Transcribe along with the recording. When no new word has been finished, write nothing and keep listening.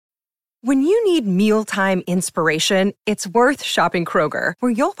When you need mealtime inspiration, it's worth shopping Kroger,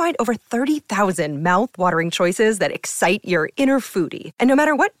 where you'll find over 30,000 mouth-watering choices that excite your inner foodie. And no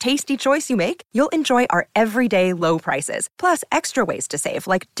matter what tasty choice you make, you'll enjoy our everyday low prices, plus extra ways to save,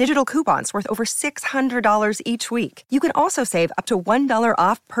 like digital coupons worth over $600 each week. You can also save up to $1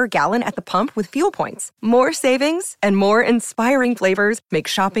 off per gallon at the pump with fuel points. More savings and more inspiring flavors make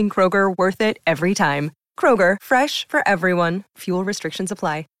shopping Kroger worth it every time. Kroger, fresh for everyone. Fuel restrictions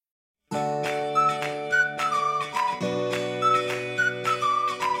apply.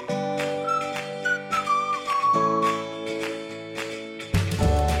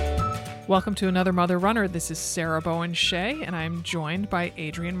 Welcome to another Mother Runner. This is Sarah Bowen Shea, and I'm joined by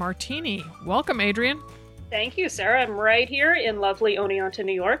Adrienne Martini. Welcome, Adrienne. Thank you, Sarah. I'm right here in lovely Oneonta,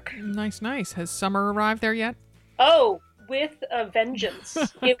 New York. Nice, nice. Has summer arrived there yet? Oh, with a vengeance.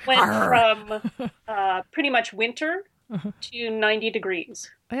 It went from pretty much winter to 90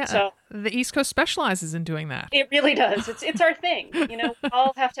 degrees. Yeah, so the East Coast specializes in doing that. It really does. It's our thing. You know, we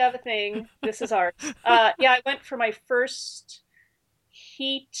all have to have a thing. This is ours. Yeah, I went for my first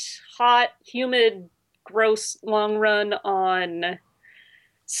hot, humid, gross long run on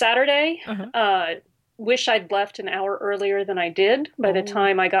Saturday. Wish I'd left an hour earlier than I did. By the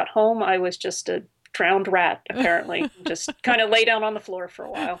time I got home, I was just a drowned rat, apparently. Just kind of lay down on the floor for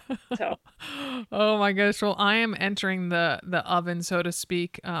a while. So, oh my gosh! Well, I am entering the oven, so to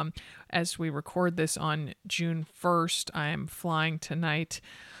speak. As we record this on June 1st, I am flying tonight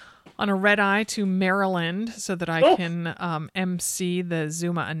on a red eye to Maryland so that I can MC the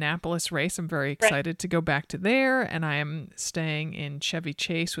Zuma Annapolis race. I'm very excited to go back to there, and I am staying in Chevy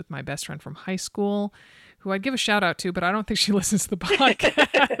Chase with my best friend from high school, who I'd give a shout out to, but I don't think she listens to the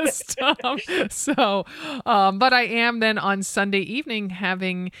podcast. But I am then on Sunday evening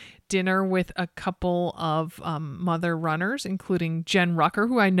having dinner with a couple of mother runners, including Jen Rucker,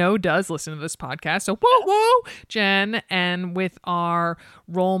 who I know does listen to this podcast. So whoa, Jen, and with our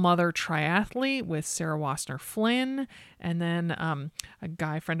role mother triathlete with Sarah Wassner Flynn, and then a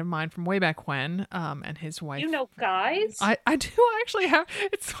guy friend of mine from way back when, and his wife. You know guys? I do actually have.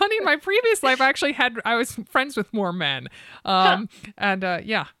 It's funny, in my previous life, I was friends with more men. And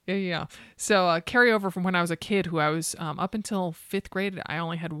yeah. So carryover from when I was a kid, who I was up until 5th grade, I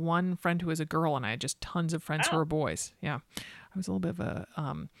only had one friend who was a girl, and I had just tons of friends who were boys. Yeah, I was a little bit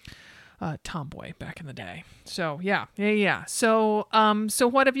of a tomboy back in the day. So yeah. So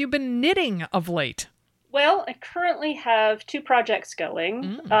what have you been knitting of late? Well, I currently have 2 projects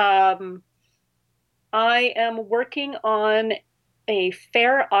going. I am working on a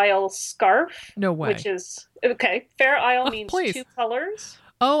Fair Isle scarf. No way. Which is, okay, Fair Isle means please. 2 colors.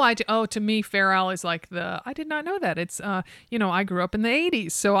 To me, Fair Isle is like I did not know that. It's, I grew up in the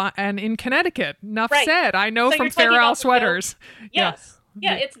 80s, and in Connecticut. Enough said. I know from Fair Isle sweaters. Yes.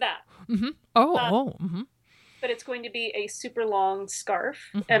 Yeah, it's that. Mm-hmm. But it's going to be a super long scarf,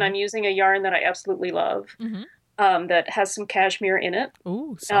 and I'm using a yarn that I absolutely love, that has some cashmere in it.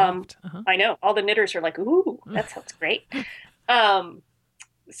 Ooh, soft. I know. All the knitters are like, ooh, that sounds great. But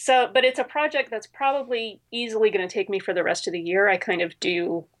it's a project that's probably easily going to take me for the rest of the year. I kind of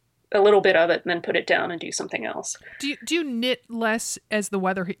do a little bit of it and then put it down and do something else. Do you knit less as the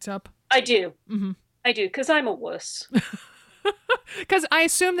weather heats up? I do. Mm-hmm. I do, because I'm a wuss. Because I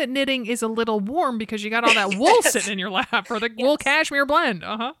assume that knitting is a little warm because you got all that wool sitting in your lap, or the wool cashmere blend.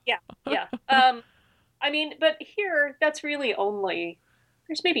 Yeah. But here, that's really only,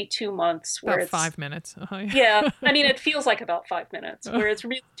 there's maybe 2 months where about it's 5 minutes. Yeah. It feels like about 5 minutes where it's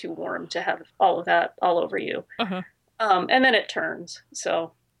really too warm to have all of that all over you. And then it turns.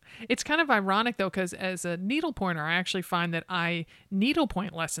 So it's kind of ironic, though, because as a needle pointer, I actually find that I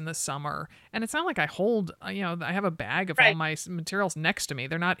needlepoint less in the summer. And it's not like I hold, I have a bag of all my materials next to me.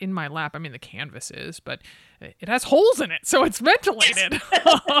 They're not in my lap. I mean, the canvas is, but it has holes in it, so it's ventilated.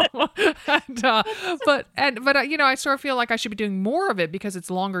 But I sort of feel like I should be doing more of it because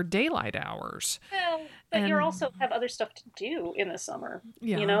it's longer daylight hours. Well, but you also have other stuff to do in the summer,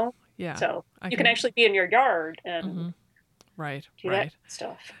 Yeah. So you can actually be in your yard and do that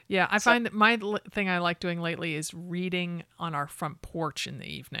stuff. Yeah, I find that my thing I like doing lately is reading on our front porch in the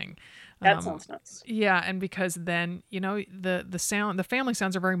evening. That sounds nice. Yeah, and because then, the family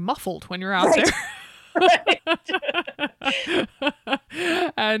sounds are very muffled when you're out there.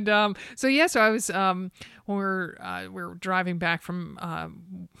 And so I was when we're driving back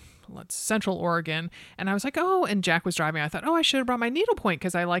from Central Oregon, and I was like, and Jack was driving. I thought, I should have brought my needlepoint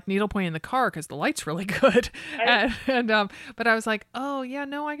because I like needlepoint in the car because the light's really good. Right. But I was like,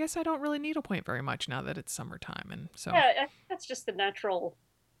 I guess I don't really needlepoint very much now that it's summertime, and so yeah, that's just the natural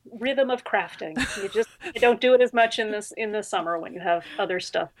rhythm of crafting. You don't do it as much in the summer when you have other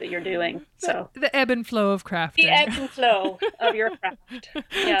stuff that you're doing. So The ebb and flow of the crafting. ebb and flow of your craft.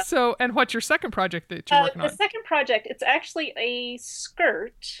 Yeah. So, and what's your second project that you're working The on? second project, it's actually a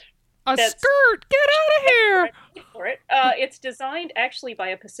skirt. A that's- skirt! Get out of here! Wait for it. It's designed actually by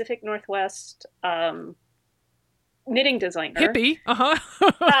a Pacific Northwest knitting designer. Hippie.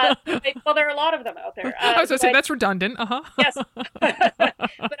 Well, there are a lot of them out there. I was going to say, that's redundant. Yes.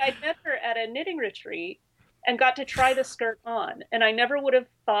 But I met her at a knitting retreat and got to try the skirt on. And I never would have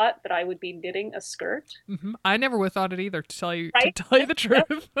thought that I would be knitting a skirt. I never would have thought it either, to tell you Right? the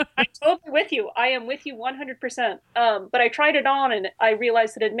truth. I'm totally with you. I am with you 100%. But I tried it on and I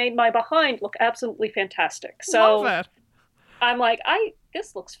realized that it made my behind look absolutely fantastic. So Love that. I'm like,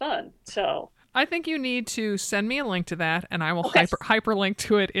 this looks fun. So I think you need to send me a link to that, and I will Okay. hyperlink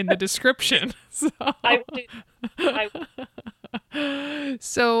to it in the description. So. I will do.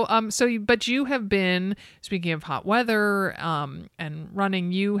 But you have been, speaking of hot weather and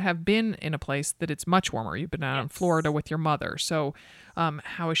running, you have been in a place that it's much warmer. You've been out in Florida with your mother. So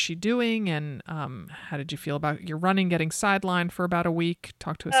how is she doing? And how did you feel about your running, getting sidelined for about a week?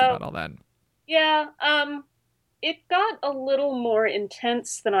 Talk to us about all that. Yeah. It got a little more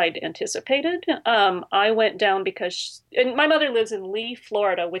intense than I'd anticipated. I went down because and my mother lives in Lee,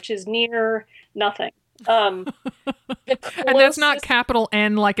 Florida, which is near nothing. And that's not capital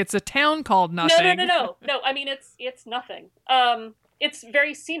N like it's a town called nothing. No. I mean, it's nothing. It's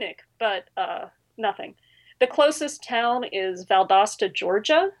very scenic, but nothing. The closest town is Valdosta,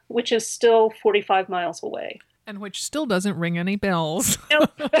 Georgia, which is still 45 miles away. And which still doesn't ring any bells.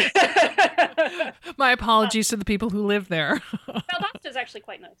 Nope. My apologies to the people who live there. Valdosta is actually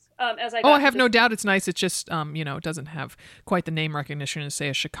quite nice. I have no doubt it's nice. It's just, it doesn't have quite the name recognition as, say,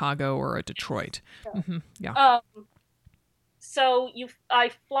 a Chicago or a Detroit. Yeah. So I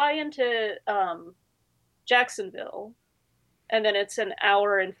fly into Jacksonville, and then it's an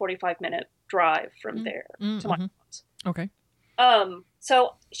hour and 45-minute drive from there to my house. Okay.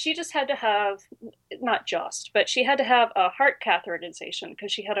 So she just had to have, not just, but she had to have a heart catheterization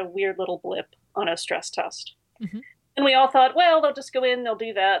because she had a weird little blip on a stress test. And we all thought, well, they'll just go in, they'll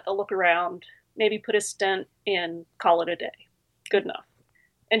do that, they'll look around, maybe put a stent in, call it a day. Good enough.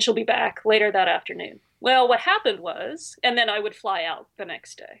 And she'll be back later that afternoon. Well, what happened was, and then I would fly out the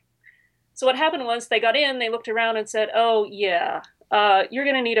next day. So what happened was they got in, they looked around and said, oh, yeah, you're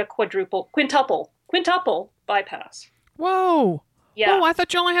going to need a quintuple bypass. Whoa. Yeah. Oh, I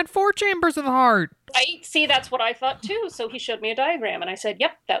thought you only had 4 chambers of the heart. Right. See, that's what I thought too. So he showed me a diagram and I said,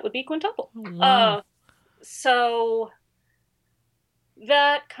 yep, that would be quintuple. Wow. So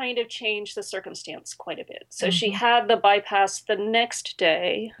that kind of changed the circumstance quite a bit. So she had the bypass the next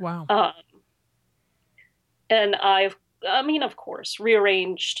day. Wow. And of course,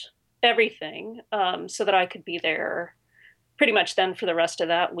 rearranged everything so that I could be there pretty much then for the rest of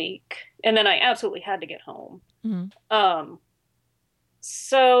that week. And then I absolutely had to get home.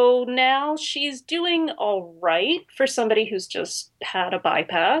 So now she's doing all right for somebody who's just had a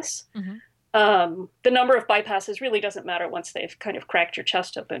bypass. The number of bypasses really doesn't matter once they've kind of cracked your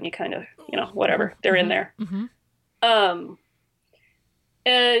chest open. You kind of, whatever, they're in there.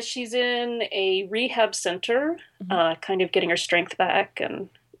 She's in a rehab center, kind of getting her strength back and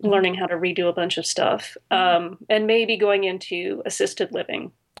learning how to redo a bunch of stuff, and maybe going into assisted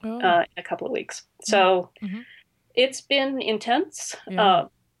living in a couple of weeks. So it's been intense. Yeah.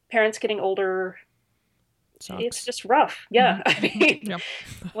 Parents getting older. Sucks. It's just rough. Yeah. I mean,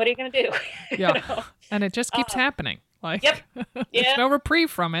 what are you going to do? Yeah. And it just keeps happening. Like, there's no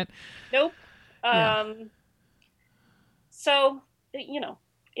reprieve from it. Nope. So,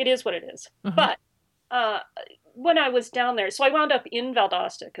 it is what it is. But when I was down there, so I wound up in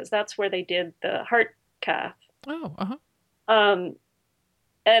Valdosta because that's where they did the heart cath. And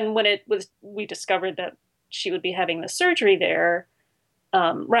when we discovered that she would be having the surgery there,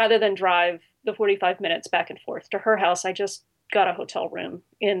 rather than drive the 45 minutes back and forth to her house, I just got a hotel room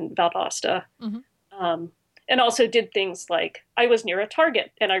in Valdosta. And also did things like I was near a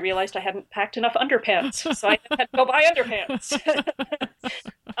Target and I realized I hadn't packed enough underpants. So I had to go buy underpants.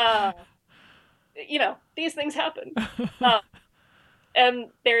 These things happen. And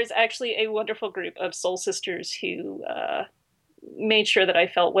there's actually a wonderful group of soul sisters who made sure that I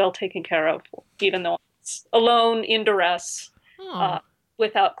felt well taken care of, even though I was alone in duress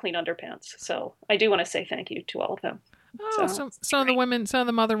without clean underpants. So I do want to say thank you to all of them. So some of the women, some of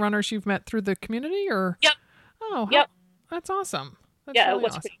the mother runners you've met through the community, or? Yep. Oh, yep. That's awesome. That's yeah, really it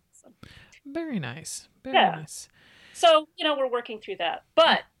was awesome. pretty awesome. Very nice. Very nice. So, we're working through that.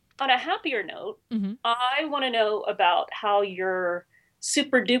 But on a happier note, I want to know about how your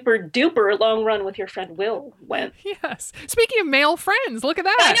super duper duper long run with your friend Will went. Yes. Speaking of male friends, look at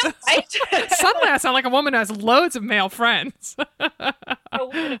I that. know, right? Suddenly I sound like a woman who has loads of male friends. Oh,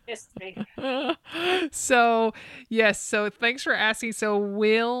 what a mystery. So, yes. So thanks for asking. So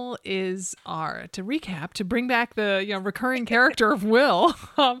Will is to recap, to bring back the recurring character of Will.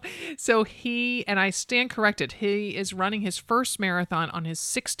 So he, and I stand corrected, he is running his first marathon on his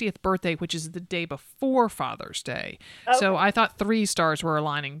 60th birthday, which is the day before Father's Day. Okay. So I thought 3 stars were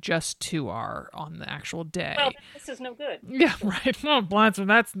aligning, just 2 are on the actual day. Well, this is no good. Yeah, right. Well,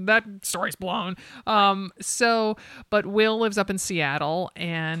 that story's blown. But Will lives up in Seattle,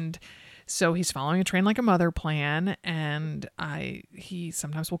 and so he's following a train like a mother plan, and he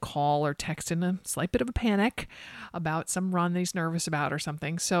sometimes will call or text in a slight bit of a panic about some run that he's nervous about or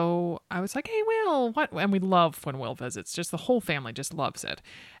something. So I was like, "Hey, Will, what?" And we love when Will visits. Just the whole family just loves it.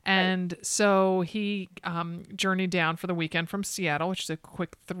 And so he journeyed down for the weekend from Seattle, which is a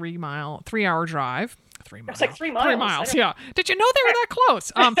quick 3-hour drive. 3 miles. It's like 3 miles. 3 miles, yeah. Did you know they were that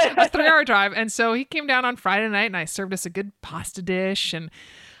close? A 3-hour drive. And so he came down on Friday night, and I served us a good pasta dish, and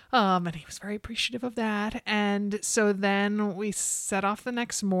he was very appreciative of that. And so then we set off the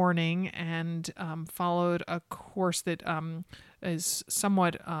next morning and followed a course that is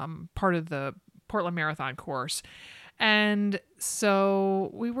somewhat part of the Portland Marathon course. And so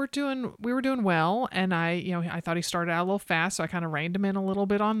we were doing well, and I thought he started out a little fast, so I kind of reined him in a little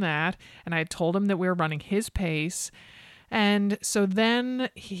bit on that, and I had told him that we were running his pace. And so then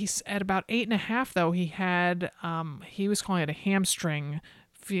he's at about 8.5, though, he was calling it a hamstring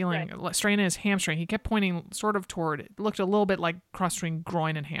feeling, right, strain in his hamstring. He kept pointing sort of toward, it looked a little bit like cross between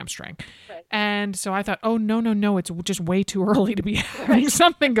groin and hamstring. Right. And so I thought, oh, no, it's just way too early to be having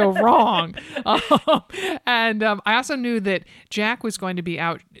something go wrong. I also knew that Jack was going to be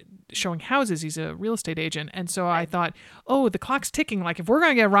out showing houses. He's a real estate agent. And so I thought, oh, the clock's ticking. Like, if we're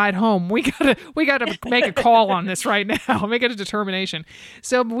going to get a ride home, we gotta make a call on this right now, make it a determination.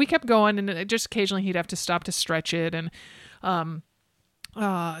 So we kept going, and just occasionally he'd have to stop to stretch it. And,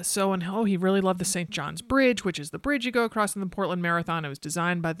 he really loved the St. John's Bridge, which is the bridge you go across in the Portland Marathon. It was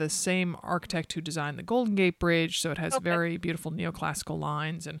designed by the same architect who designed the Golden Gate Bridge, so it has very beautiful neoclassical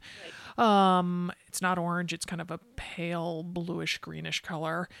lines, and it's not orange, it's kind of a pale bluish greenish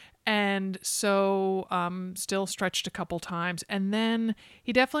color. And so still stretched a couple times, and then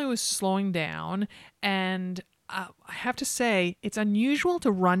he definitely was slowing down. And I have to say, it's unusual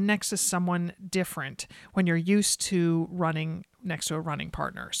to run next to someone different when you're used to running next to a running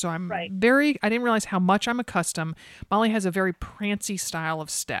partner. So I didn't realize how much I'm accustomed. Molly has a very prancy style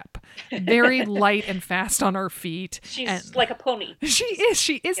of step, very light and fast on her feet. She's like a pony. She is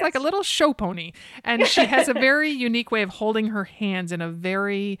yes, like a little show pony. And she has a very unique way of holding her hands in a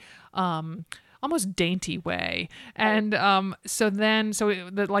very, almost dainty way. And the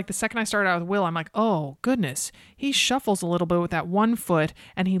second I started out with Will, I'm like, oh goodness, he shuffles a little bit with that one foot,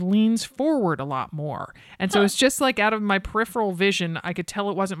 and he leans forward a lot more. And so it's just like out of my peripheral vision, I could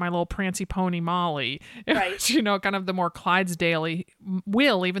tell it wasn't my little prancy pony Molly. It was, kind of the more Clydesdale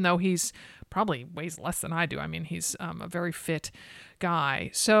Will, even though he's probably weighs less than I do. I mean, he's a very fit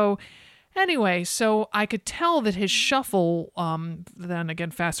guy. So anyway, so I could tell that his shuffle, then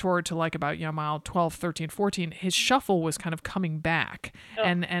again, fast forward to like about, mile 12, 13, 14, his shuffle was kind of coming back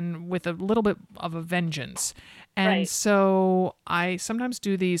and with a little bit of a vengeance. And so I sometimes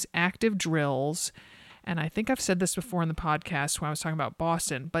do these active drills. And I think I've said this before in the podcast when I was talking about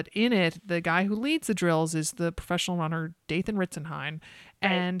Boston, but in it, the guy who leads the drills is the professional runner, Dathan Ritzenhein.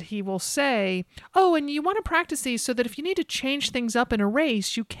 And he will say, oh, and you want to practice these so that if you need to change things up in a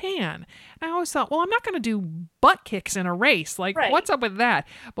race, you can. And I always thought, well, I'm not going to do butt kicks in a race. Like, what's up with that?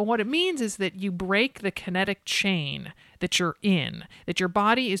 But what it means is that you break the kinetic chain that you're in, that your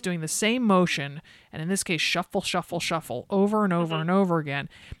body is doing the same motion, and in this case, shuffle, shuffle, shuffle, over and over and over again.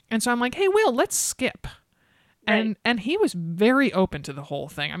 And so I'm like, hey, Will, let's skip. And he was very open to the whole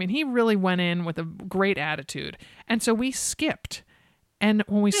thing. I mean, he really went in with a great attitude. And so we skipped. And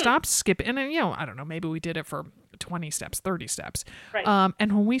when we stopped skipping, and I don't know, maybe we did it for 20 steps, 30 steps. Right.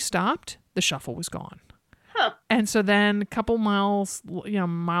 And when we stopped, the shuffle was gone. Huh. And so then a couple miles,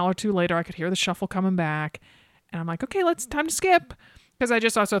 mile or two later, I could hear the shuffle coming back. And I'm like, okay, time to skip. Because I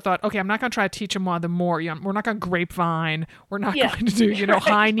just also thought, okay, I'm not going to try to teach him one of the more, we're not going to grapevine. We're not going to do,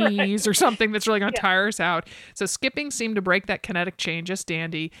 high knees or something that's really going to tire us out. So skipping seemed to break that kinetic chain just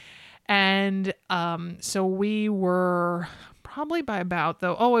dandy. And so we were probably by about,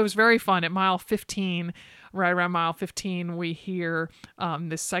 it was very fun. At mile 15, right around mile 15, we hear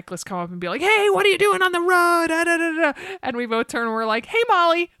this cyclist come up and be like, "Hey, what are you doing on the road?" Da, da, da, da. And we both turn and we're like, "Hey,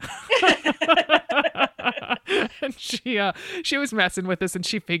 Molly." And she was messing with us, and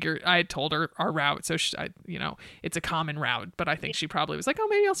she figured I had told her our route, so it's a common route, but I think she probably was like, "Oh,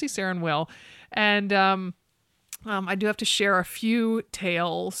 maybe I'll see Sarah and Will." And I do have to share a few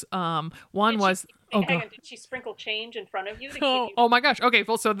tales. One was. Hang on, did she sprinkle change in front of you? Oh my gosh. Okay,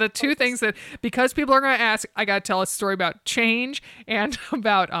 well, so the two things that, because people are going to ask, I got to tell a story about change and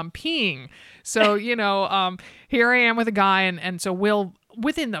about peeing. So, here I am with a guy, and so Will,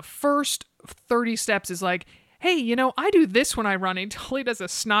 within the first 30 steps, is like, "Hey, I do this when I run." He totally does a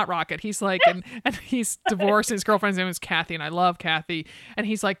snot rocket. He's like, and he's divorced, and his girlfriend's name is Kathy, and I love Kathy. And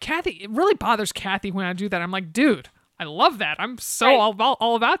he's like, "Kathy, it really bothers Kathy when I do that." I'm like, "Dude, I love that. I'm so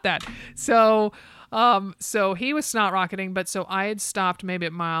all about that." So he was snot rocketing, but so I had stopped maybe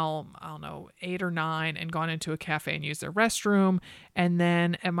at mile, 8 or 9 and gone into a cafe and used their restroom. And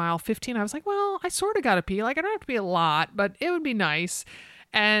then at mile 15, I was like, well, I sort of got to pee. Like, I don't have to pee a lot, but it would be nice.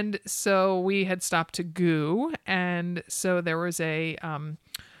 And so we had stopped to goo. And so there was a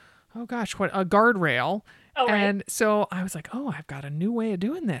guardrail. Oh, right. And so I was like, "Oh, I've got a new way of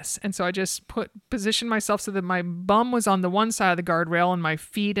doing this." And so I just positioned myself so that my bum was on the one side of the guardrail and my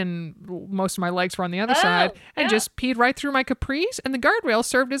feet and most of my legs were on the other side, and just peed right through my capris. And the guardrail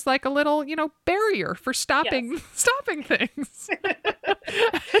served as like a little, barrier for stopping things.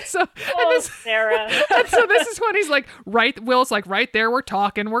 Sarah. And so this is when he's like, Will's like, "Right there, we're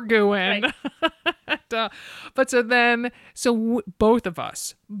talking, we're gooing." Right. But so both of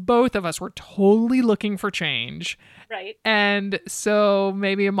us were totally looking for change. Right. And so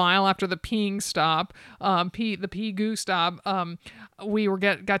maybe a mile after the peeing stop, the pee goo stop, we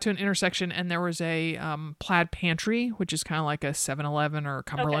got to an intersection, and there was a Plaid Pantry, which is kind of like a 7-Eleven or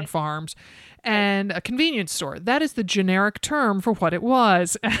Cumberland Farms, and a convenience store. That is the generic term for what it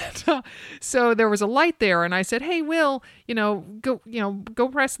was. And so there was a light there, and I said, "Hey, Will, go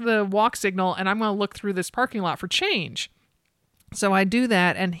press the walk signal, and I'm going to look through this parking lot for change." So I do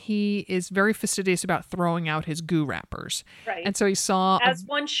that, and he is very fastidious about throwing out his goo wrappers. Right. And so he saw... As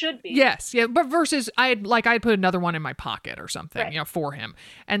one should be. Yes, yeah, but versus I'd put another one in my pocket or something, for him.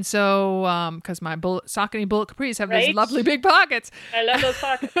 And so, because my Saucony Bullet Capris have these lovely big pockets. I love those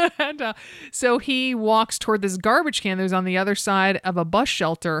pockets. And so he walks toward this garbage can that was on the other side of a bus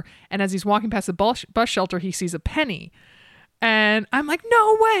shelter, and as he's walking past the bus shelter, he sees a penny. And I'm like,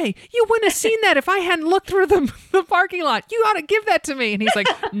 "No way. You wouldn't have seen that if I hadn't looked through the parking lot. You ought to give that to me." And he's like,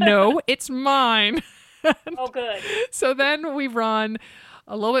 "No, it's mine." Oh, good. So then we run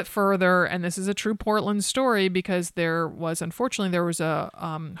a little bit further, and this is a true Portland story because unfortunately, there was a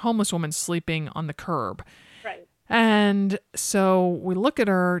homeless woman sleeping on the curb. Right. And so we look at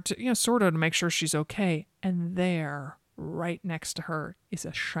her to, sort of to make sure she's okay. And there, right next to her, is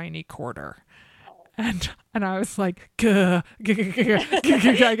a shiny quarter. And I was like, "Gah, gah, gah, gah,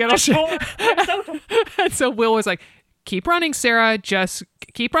 gah, gah, gah." And so Will was like, "Keep running, Sarah. Just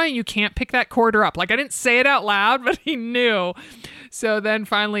keep running. You can't pick that quarter up." Like, I didn't say it out loud, but he knew. So then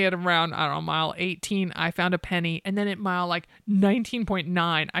finally at around, mile 18, I found a penny. And then at mile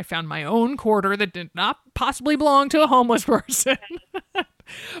 19.9, I found my own quarter that did not possibly belong to a homeless person.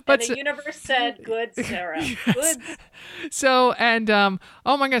 But the universe said, "Good, Sarah." Yes. Good. So, and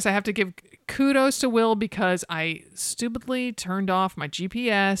oh my gosh, I have to give kudos to Will because I stupidly turned off my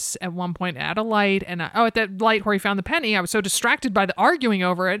GPS at one point at a light, and at that light where he found the penny, I was so distracted by the arguing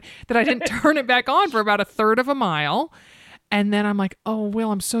over it that I didn't turn it back on for about a third of a mile. And then I'm like, "Oh,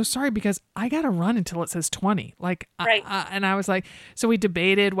 Will, I'm so sorry because I got to run until it says 20. Right. And I was like, so we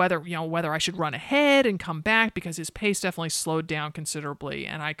debated whether I should run ahead and come back because his pace definitely slowed down considerably.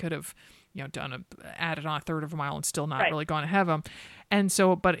 And I could have, added on a third of a mile and still not really gone ahead of him. And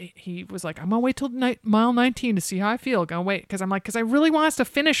so, but he was like, "I'm going to wait till mile 19 to see how I feel. Going to wait." Cause I'm like, cause I really want us to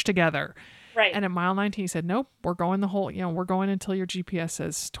finish together. Right. And at mile 19, he said, "Nope, we're going we're going until your GPS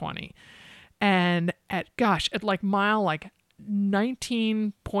says 20. And at mile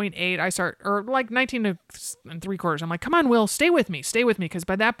 19.8, I start, or 19 3/4. I'm like, "Come on, Will, stay with me. Because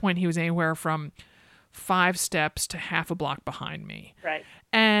by that point he was anywhere from 5 steps to half a block behind me. Right.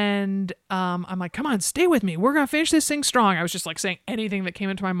 And I'm like, "Come on, stay with me. We're going to finish this thing strong." I was just saying anything that came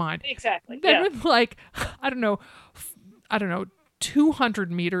into my mind. Exactly. Then with I don't know,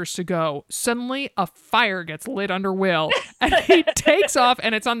 200 meters to go, suddenly a fire gets lit under Will and he takes off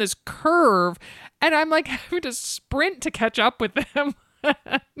and it's on this curve. And I'm like having to sprint to catch up with them.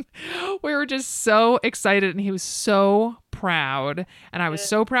 We were just so excited and he was so proud and I was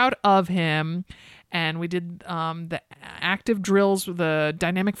so proud of him. and we did the active drills with the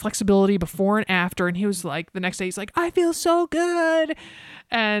dynamic flexibility before and after. And he was like, the next day, he's like, I feel so good.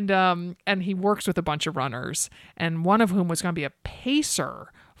 And he works with a bunch of runners, and one of whom was going to be a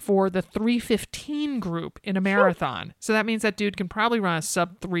pacer for the 3:15 group in a marathon. So that means that dude can probably run a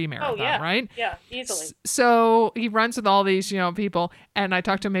sub-3 marathon, right? Yeah, easily. So he runs with all these, people. And I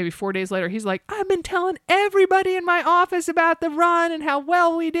talked to him maybe 4 days later. He's like, I've been telling everybody in my office about the run and how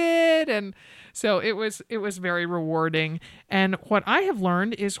well we did. And so it was very rewarding. And what I have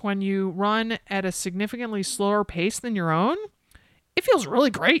learned is when you run at a significantly slower pace than your own, it feels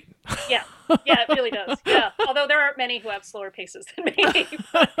really great. Yeah, it really does. Yeah, although there aren't many who have slower paces than me.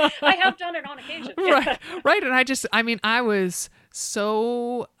 But I have done it on occasion. Right. And I was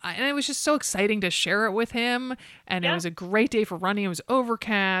and it was just so exciting to share it with him. And it was a great day for running. It was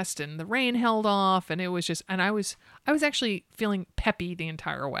overcast and the rain held off. And it was just, and I was actually feeling peppy the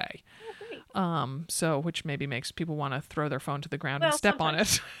entire way. So which maybe makes people want to throw their phone to the ground and step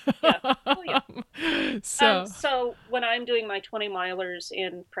sometimes. on it. Yeah. Oh, yeah. So when I'm doing my 20 milers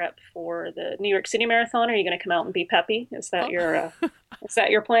in prep for the New York City Marathon, are you going to come out and be peppy? Is that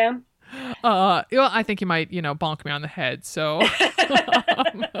your plan? I think you might, bonk me on the head. So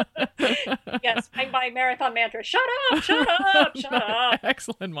yes, my marathon mantra. Shut up, shut up, shut up.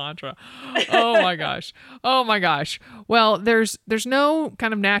 Excellent mantra. Oh my gosh. Well, there's no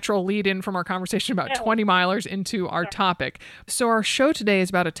kind of natural lead in from our conversation about 20 milers into our topic. So our show today is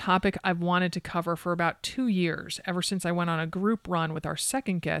about a topic I've wanted to cover for about 2 years, ever since I went on a group run with our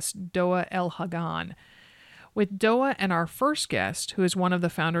second guest, Doa El Hagan. With Doa and our first guest, who is one of the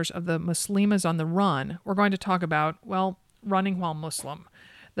founders of the Muslimas on the Run, we're going to talk about, running while Muslim,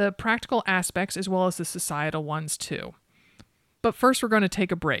 the practical aspects as well as the societal ones too. But first, we're going to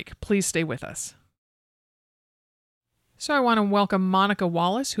take a break. Please stay with us. So I want to welcome Monica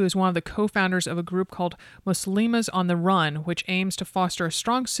Wallace, who is one of the co-founders of a group called Muslimas on the Run, which aims to foster a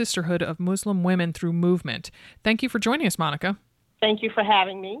strong sisterhood of Muslim women through movement. Thank you for joining us, Monica. Thank you for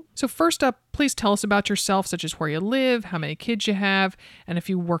having me. So first up, please tell us about yourself, such as where you live, how many kids you have, and if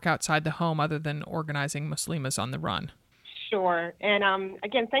you work outside the home other than organizing Muslimas on the Run. Sure. And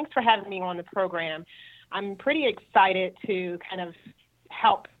again, thanks for having me on the program. I'm pretty excited to kind of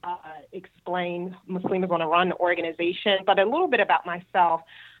help explain Muslimas on the Run organization, but a little bit about myself.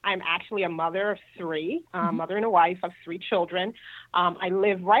 I'm actually a mother of three, mother and a wife of 3 children. I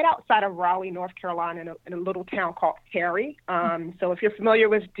live right outside of Raleigh, North Carolina, in a little town called Cary. So if you're familiar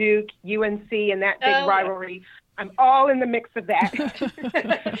with Duke, UNC, and that big rivalry, I'm all in the mix of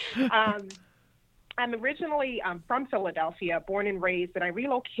that. I'm originally from Philadelphia, born and raised, and I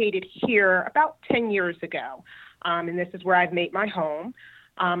relocated here about 10 years ago. And this is where I've made my home.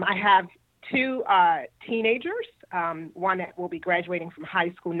 I have 2 teenagers, one that will be graduating from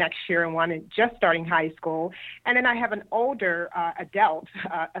high school next year and one just starting high school. And then I have an older adult,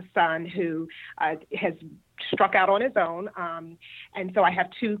 a son who has struck out on his own. And so I have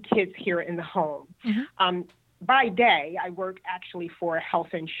 2 kids here in the home. Mm-hmm. By day, I work actually for a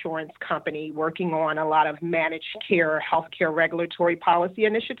health insurance company working on a lot of managed care, healthcare regulatory policy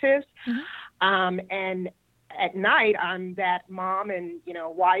initiatives. Mm-hmm. And at night, I'm that mom and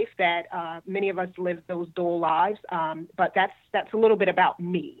wife that many of us live those dual lives. But that's a little bit about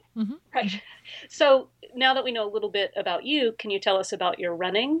me. Mm-hmm. Right. So now that we know a little bit about you, can you tell us about your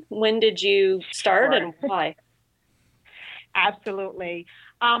running? When did you start and why? Absolutely.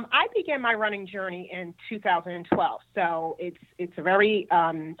 I began my running journey in 2012. So it's very,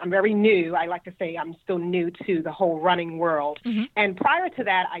 I'm very new. I like to say I'm still new to the whole running world. Mm-hmm. And prior to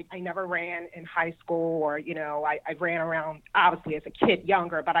that, I never ran in high school or, I ran around obviously as a kid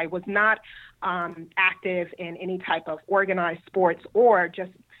younger, but I was not active in any type of organized sports or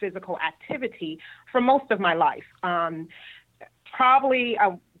just physical activity for most of my life. Probably,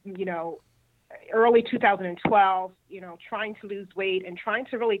 early 2012, trying to lose weight and trying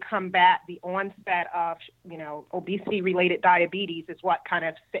to really combat the onset of, obesity-related diabetes is what kind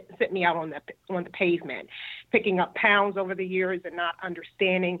of set me out on the pavement. Picking up pounds over the years and not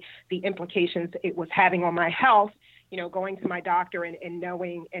understanding the implications it was having on my health, going to my doctor and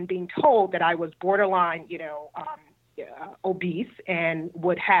knowing and being told that I was borderline, obese and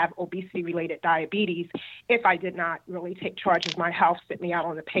would have obesity-related diabetes if I did not really take charge of my health, set me out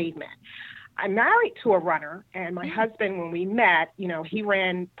on the pavement. I'm married to a runner, and my husband, when we met, he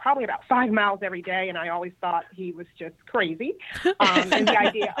ran probably about 5 miles every day, and I always thought he was just crazy. And the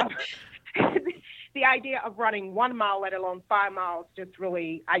idea of running 1 mile, let alone 5 miles,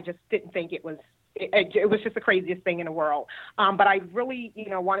 I just didn't think it was it was just the craziest thing in the world. But I really,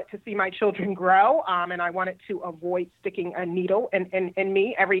 wanted to see my children grow, and I wanted to avoid sticking a needle in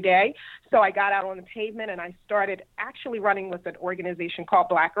me every day. So I got out on the pavement and I started actually running with an organization called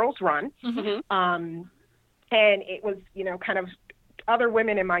Black Girls Run. And it was, kind of other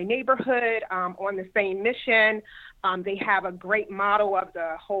women in my neighborhood on the same mission. They have a great motto of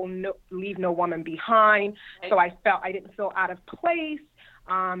the whole leave no woman behind. So I felt I didn't feel out of place.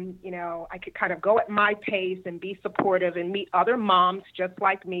 I could kind of go at my pace and be supportive and meet other moms just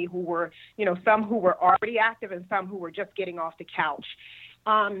like me who were, some who were already active and some who were just getting off the couch.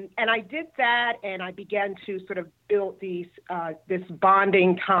 And I did that, and I began to sort of build this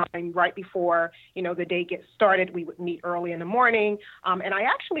bonding time right before, the day gets started. We would meet early in the morning, and I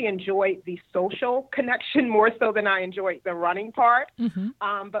actually enjoyed the social connection more so than I enjoyed the running part.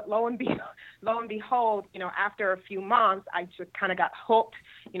 But lo and behold, after a few months, I just kind of got hooked.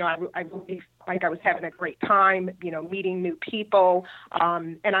 I really like I was having a great time, meeting new people.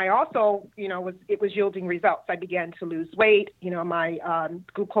 And I also, it was yielding results. I began to lose weight. My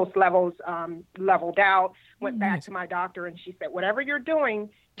glucose levels leveled out, went back to my doctor, and she said, whatever you're doing,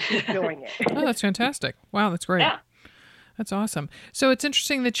 keep doing it. Oh, that's fantastic. Wow, that's great. Yeah. That's awesome. So it's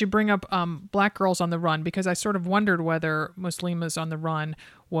interesting that you bring up Black Girls on the Run, because I sort of wondered whether Muslimas on the Run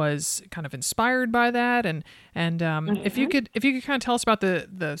was kind of inspired by that, and if you could kind of tell us about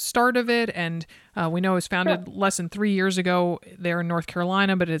the start of it, and we know it was founded less than 3 years ago there in North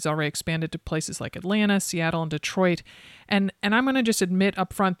Carolina, but it's already expanded to places like Atlanta, Seattle, and Detroit. And I'm going to just admit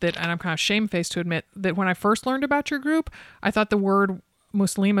up front that, and I'm kind of shamefaced to admit that when I first learned about your group, I thought the word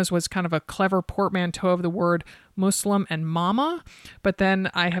Muslimas was kind of a clever portmanteau of the word Muslim and mama, but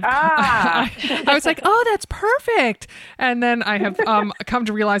then I have I was like, oh, that's perfect, and then I have come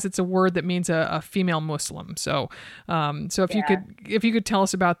to realize it's a word that means a female Muslim. So if you could tell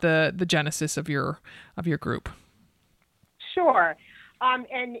us about the genesis of your group. Sure.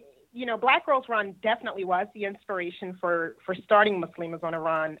 And Black Girls Run definitely was the inspiration for starting Muslimas on a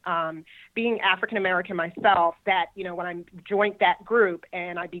Run. Being African American myself, that, when I joined that group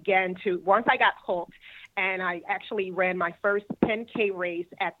and I began to, once I got hooked, and I actually ran my first 10K race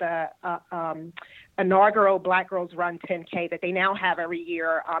at the inaugural Black Girls Run 10K that they now have every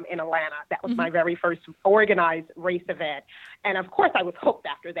year in Atlanta. That was my very first organized race event. And of course, I was hooked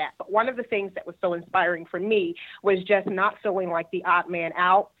after that. But one of the things that was so inspiring for me was just not feeling like the odd man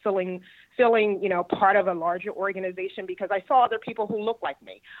out, feeling part of a larger organization, because I saw other people who looked like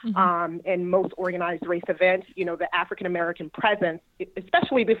me. In most organized race events, the African-American presence,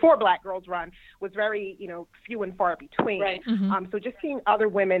 especially before Black Girls Run, was very, few and far between. Right. So just seeing other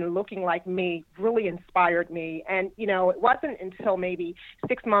women looking like me really inspired me. And, it wasn't until maybe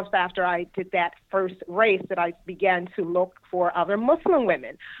 6 months after I did that first race that I began to look for other Muslim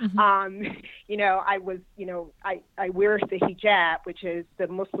women. I was, I wear the hijab, which is the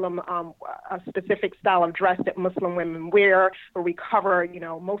Muslim, a specific style of dress that Muslim women wear, where we cover,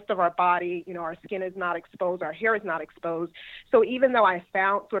 most of our body, our skin is not exposed, our hair is not exposed. So even though I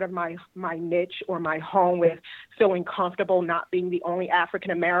found sort of my niche or my home with feeling comfortable not being the only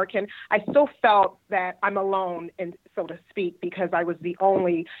African American, I still felt that I'm alone, and so to speak, because I was the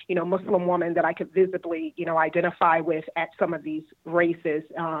only, Muslim woman that I could visibly, identify with at some of these races.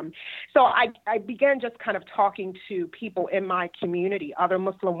 So I began just kind of talking to people in my community, other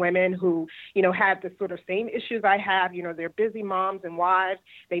Muslim women who, have the sort of same issues I have. They're busy moms and wives.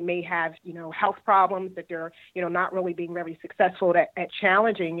 They may have, health problems that they're, not really being very successful at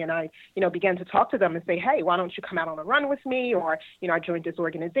challenging. And I, began to talk to them and say, hey, why don't you come out on a run with me? Or, I joined this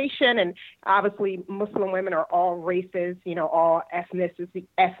organization. And obviously Muslim women are all races, all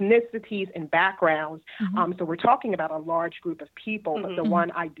ethnicities and backgrounds. So we're talking about a large group of people, but the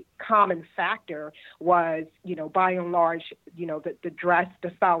one common factor was, by and large, the dress,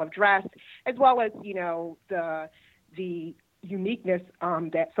 the style of dress, as well as, the uniqueness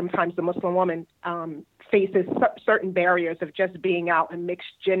that sometimes the Muslim woman faces certain barriers of just being out in mixed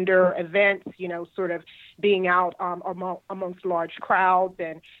gender events, sort of being out amongst large crowds,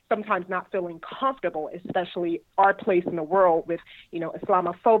 and sometimes not feeling comfortable, especially our place in the world with,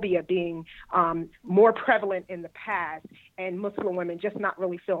 Islamophobia being more prevalent in the past, and Muslim women just not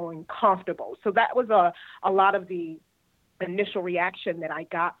really feeling comfortable. So that was a lot of the initial reaction that I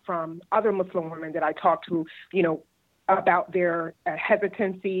got from other Muslim women that I talked to, about their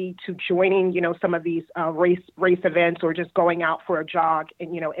hesitancy to joining, some of these race events, or just going out for a jog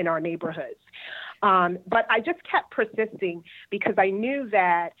in our neighborhoods. But I just kept persisting, because I knew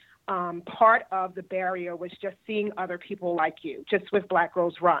that part of the barrier was just seeing other people like you, just with Black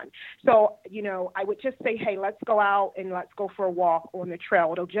Girls Run. So, I would just say, hey, let's go out and let's go for a walk on the trail.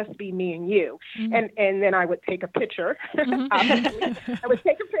 It'll just be me and you. Mm-hmm. And then I would take a picture. Mm-hmm. Obviously, I would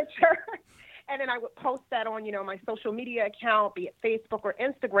take a picture. And then I would post that on, my social media account, be it Facebook or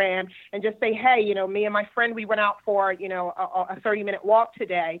Instagram, and just say, hey, me and my friend, we went out for, a 30-minute walk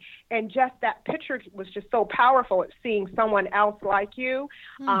today. And just that picture was just so powerful at seeing someone else like you.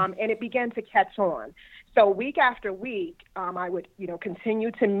 And it began to catch on. So week after week, I would,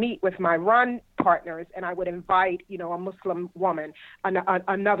 continue to meet with my run partners, and I would invite, a Muslim woman,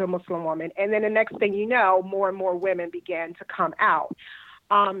 another Muslim woman. And then the next thing you know, more and more women began to come out.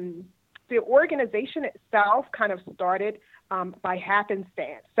 The organization itself kind of started by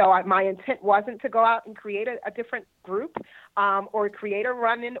happenstance. So my intent wasn't to go out and create a different group or create a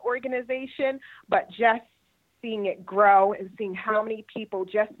running organization, but just seeing it grow and seeing how many people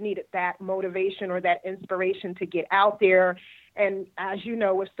just needed that motivation or that inspiration to get out there. And as you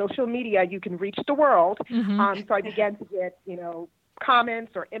know, with social media, you can reach the world. Mm-hmm. So I began to get,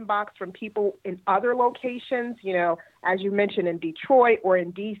 comments or inbox from people in other locations, as you mentioned, in Detroit or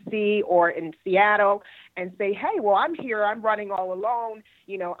in DC or in Seattle, and say, hey, well, I'm here, I'm running all alone,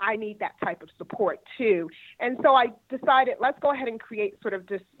 I need that type of support too. And so I decided, let's go ahead and create sort of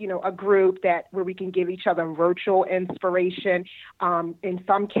this, a group where we can give each other virtual inspiration. In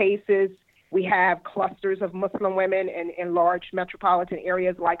some cases, we have clusters of Muslim women in large metropolitan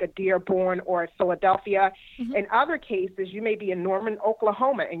areas like a Dearborn or a Philadelphia. Mm-hmm. In other cases, you may be in Norman,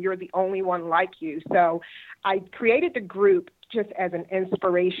 Oklahoma, and you're the only one like you. So I created the group just as an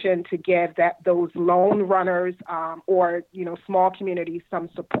inspiration to give those lone runners or, small communities some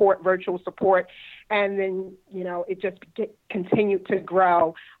support, virtual support. And then, it just continued to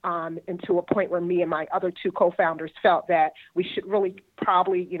grow into a point where me and my other two co-founders felt that we should really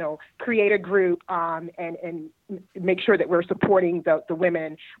probably, create a group and make sure that we're supporting the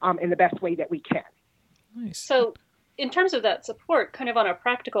women in the best way that we can. Nice. So in terms of that support, kind of on a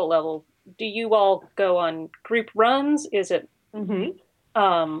practical level, do you all go on group runs? Is it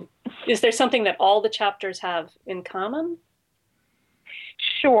Mm-hmm. Is there something that all the chapters have in common?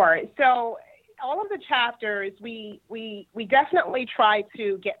 Sure. So all of the chapters, we definitely try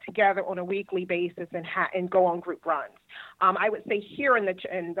to get together on a weekly basis and go on group runs. I would say here in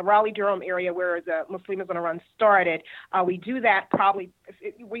the Raleigh-Durham area where the Muslimas on a Run started, we do that probably,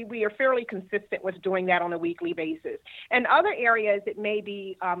 we are fairly consistent with doing that on a weekly basis. In other areas, it may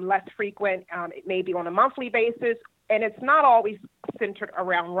be less frequent. It may be on a monthly basis, and it's not always centered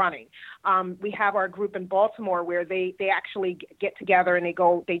around running. We have our group in Baltimore where they actually get together and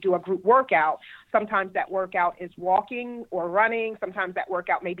they do a group workout. Sometimes that workout is walking or running. Sometimes that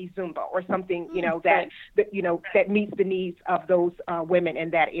workout may be Zumba or something, that meets the needs of those women in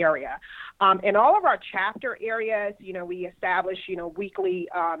that area. In all of our chapter areas, we establish, weekly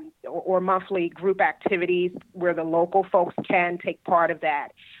or monthly group activities where the local folks can take part of that.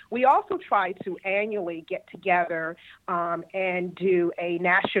 We also try to annually get together and do a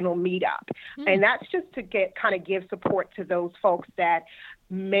national meetup. And that's just to give support to those folks that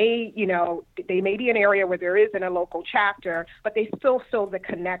may, they may be an area where there isn't a local chapter, but they still feel the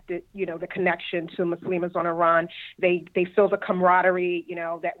connection to Muslimas on a Run. They feel the camaraderie,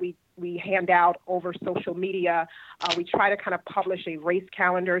 that we hand out over social media. We try to kind of publish a race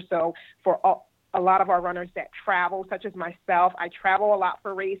calendar. So for a lot of our runners that travel, such as myself, I travel a lot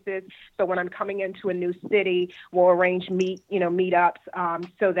for races. So when I'm coming into a new city, we'll arrange meetups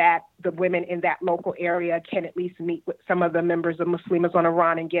so that the women in that local area can at least meet with some of the members of Muslimas on a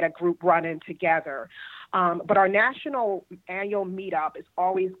Run and get a group run-in together. But our national annual meetup is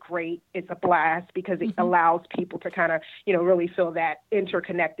always great. It's a blast because it allows people to kind of, really feel that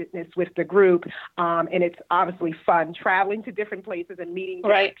interconnectedness with the group. And it's obviously fun traveling to different places and meeting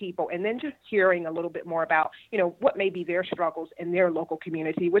different people, and then just hearing a little bit more about, what may be their struggles in their local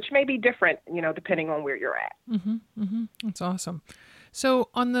community, which may be different, depending on where you're at. Mm-hmm. Mm-hmm. That's awesome. So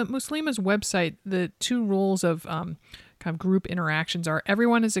on the Muslima's website, the two rules of kind of group interactions are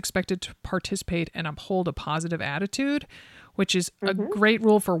everyone is expected to participate and uphold a positive attitude, which is a great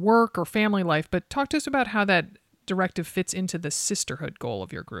rule for work or family life. But talk to us about how that directive fits into the sisterhood goal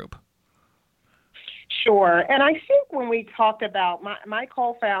of your group. Sure. And I think when we talked about my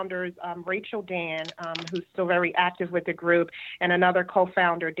co-founders, Rachel Dan, who's still very active with the group, and another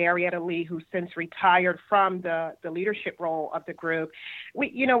co-founder, Darietta Lee, who's since retired from the leadership role of the group,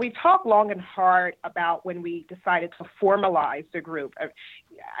 we talked long and hard about when we decided to formalize the group.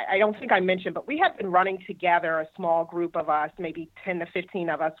 I don't think I mentioned, but we have been running together, a small group of us, maybe 10 to 15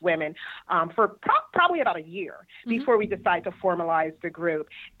 of us women, for probably about a year before we decide to formalize the group.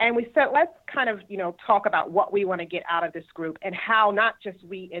 And we said, let's kind of, talk about what we want to get out of this group and how not just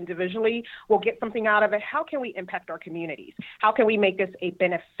we individually will get something out of it. How can we impact our communities? How can we make this a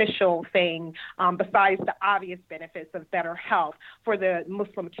beneficial thing besides the obvious benefits of better health for the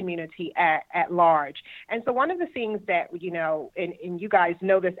Muslim community at large? And so one of the things that, and you guys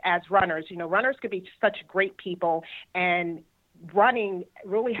know this as runners, runners could be such great people, and running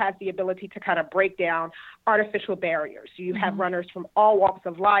really has the ability to kind of break down artificial barriers. So you have runners from all walks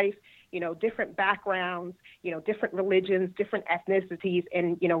of life, different backgrounds, different religions, different ethnicities,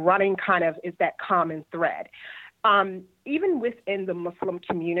 and, running kind of is that common thread. Even within the Muslim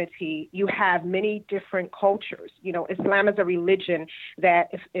community, you have many different cultures. Islam is a religion that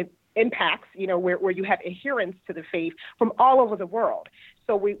it impacts, where you have adherents to the faith from all over the world.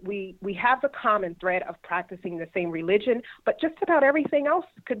 So we have the common thread of practicing the same religion, but just about everything else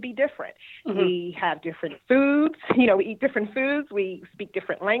could be different. We have different foods, we eat different foods, we speak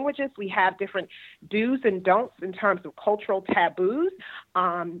different languages, we have different do's and don'ts in terms of cultural taboos.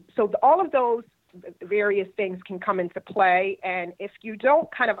 So all of those various things can come into play. And if you don't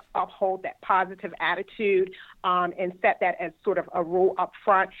kind of uphold that positive attitude and set that as sort of a rule up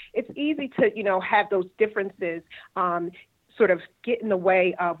front, it's easy to, have those differences sort of get in the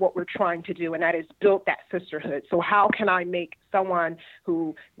way of what we're trying to do, and that is build that sisterhood. So how can I make someone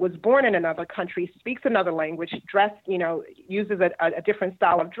who was born in another country, speaks another language, uses a different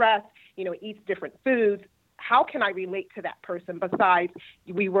style of dress, eats different foods, how can I relate to that person besides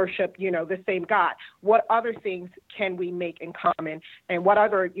we worship, the same God? What other things can we make in common? And what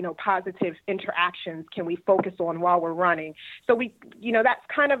other, positive interactions can we focus on while we're running? So we, that's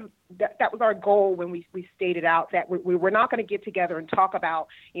kind of, that was our goal when we stated out that we're not going to get together and talk about,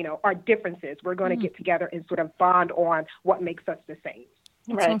 our differences. We're going to get together and sort of bond on what makes us the same.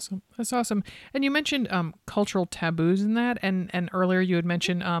 That's awesome. That's awesome. And you mentioned cultural taboos in that, and earlier you had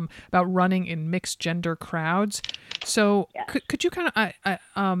mentioned about running in mixed gender crowds. So could you kind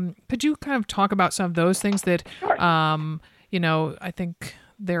of talk about some of those things that I think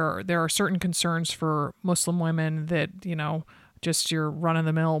there are certain concerns for Muslim women that just your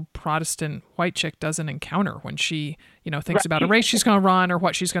run-of-the-mill Protestant white chick doesn't encounter when she thinks about a race she's going to run or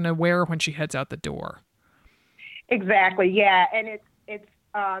what she's going to wear when she heads out the door. Exactly. Yeah, and it's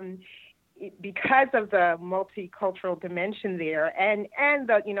because of the multicultural dimension there, and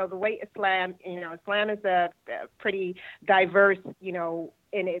the way Islam is a pretty diverse,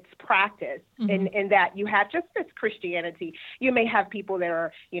 in its practice, in that you have just as Christianity, you may have people that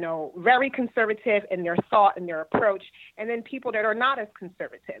are, very conservative in their thought and their approach, and then people that are not as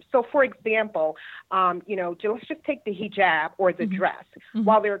conservative. So, for example, let's just take the hijab or the dress.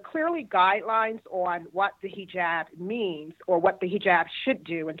 While there are clearly guidelines on what the hijab means or what the hijab should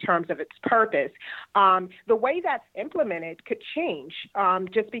do in terms of its purpose, the way that's implemented could change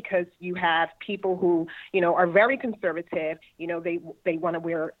just because you have people who, are very conservative, they want to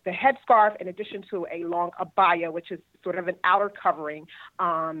wear the headscarf in addition to a long abaya, which is sort of an outer covering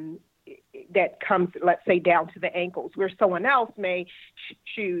that comes, let's say, down to the ankles, where someone else may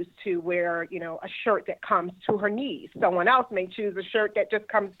choose to wear, a shirt that comes to her knees. Someone else may choose a shirt that just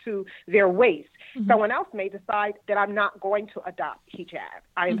comes to their waist. Someone else may decide that I'm not going to adopt hijab.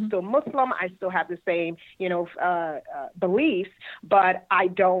 I am still Muslim. I still have the same, beliefs, but I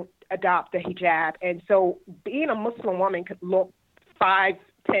don't adopt the hijab. And so being a Muslim woman could look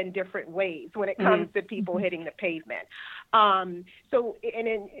 5-10 different ways when it comes to people hitting the pavement. So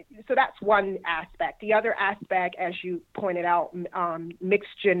that's one aspect. The other aspect, as you pointed out, mixed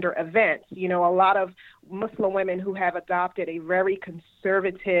gender events. A lot of Muslim women who have adopted a very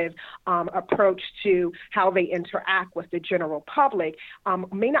conservative approach to how they interact with the general public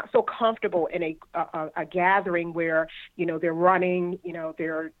may not feel comfortable in a gathering where, they're running,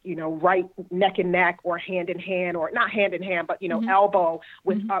 they're, right neck and neck or hand in hand, or not hand in hand, but, elbow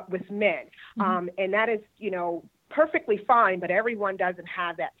with men. And that is, perfectly fine, but everyone doesn't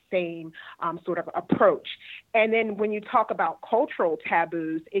have that same sort of approach. And then when you talk about cultural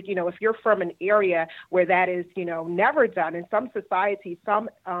taboos, if you're from an area where that is, never done, in some societies, some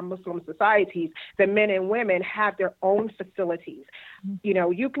Muslim societies, the men and women have their own facilities.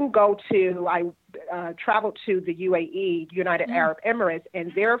 You can go to, I traveled to the UAE, United Arab Emirates,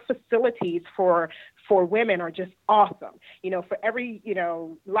 and their facilities for women are just awesome. For every,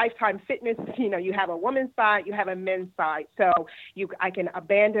 Lifetime Fitness, you have a woman's side, you have a men's side. So I can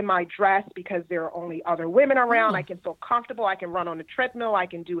abandon my dress because there are only other women around. I can feel comfortable. I can run on a treadmill. I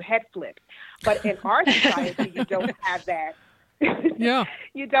can do head flips. But in our society, you don't have that. Yeah.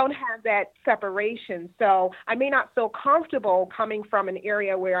 You don't have that separation. So I may not feel comfortable coming from an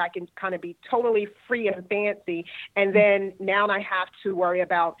area where I can kind of be totally free and fancy. And then now I have to worry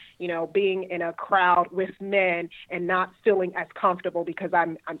about, being in a crowd with men and not feeling as comfortable because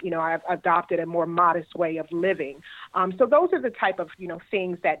I've adopted a more modest way of living. So those are the type of,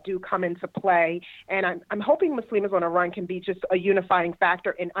 things that do come into play. And I'm hoping Muslimas on a Run can be just a unifying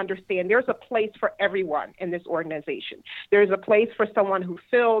factor and understand there's a place for everyone in this organization. There's a place for someone who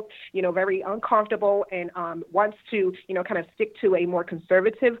feels, very uncomfortable and wants to, kind of stick to a more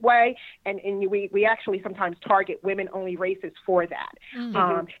conservative way. And we actually sometimes target women-only races for that.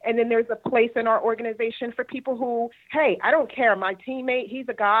 Mm-hmm. And then there's a place in our organization for people who, hey, I don't care. My teammate, he's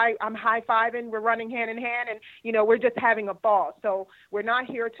a guy, I'm high-fiving, we're running hand in hand, and, we're just having a ball. So we're not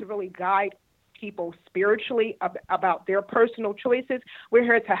here to really guide people spiritually about their personal choices. We're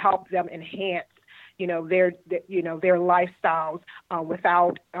here to help them enhance their lifestyles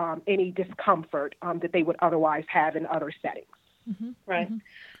without any discomfort that they would otherwise have in other settings. Mm-hmm. Right.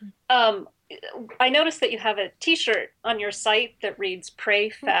 Mm-hmm. I noticed that you have a T-shirt on your site that reads "Pray,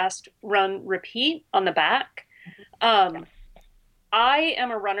 Fast, Run, Repeat" on the back. I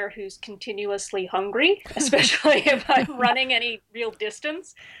am a runner who's continuously hungry, especially if I'm running any real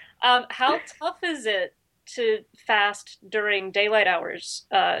distance. How tough is it to fast during daylight hours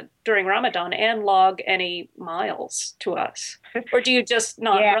during Ramadan and log any miles to us? Or do you just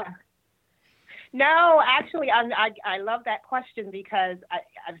not run? No, actually, I love that question because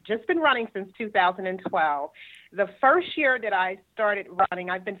I've just been running since 2012. The first year that I started running,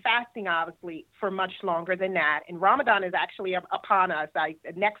 I've been fasting, obviously, for much longer than that. And Ramadan is actually upon us.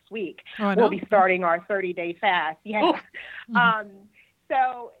 Next week, we'll be starting our 30-day fast. Yeah. Mm-hmm.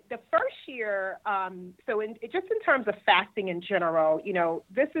 So the first year, just in terms of fasting in general,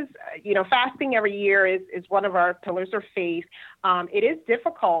 this is, fasting every year is one of our pillars of faith. It is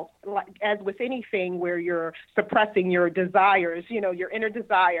difficult, as with anything where you're suppressing your desires, your inner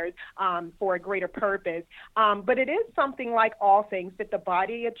desires for a greater purpose. But it is something like all things that the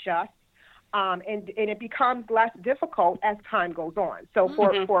body adjusts. And it becomes less difficult as time goes on. So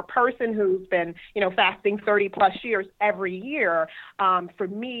for a person who's been, fasting 30 plus years every year, for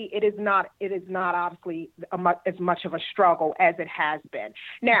me, it is not obviously as much of a struggle as it has been.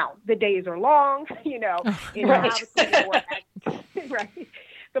 Now, the days are long, obviously right.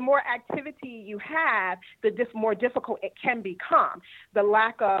 The more activity you have, the more difficult it can become. The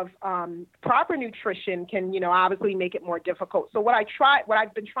lack of proper nutrition can, obviously make it more difficult. So what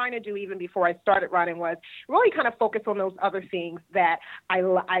I've been trying to do even before I started running was really kind of focus on those other things that I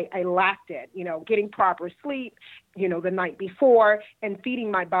lacked in, getting proper sleep, the night before, and feeding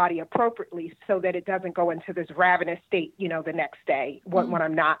my body appropriately so that it doesn't go into this ravenous state, the next day when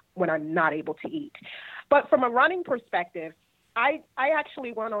I'm not able to eat. But from a running perspective, I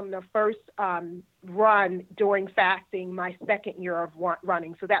actually went on the first run during fasting my second year of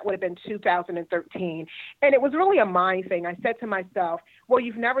running. So that would have been 2013. And it was really a mind thing. I said to myself, well,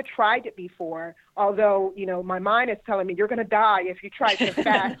 you've never tried it before, although, my mind is telling me you're going to die if you try to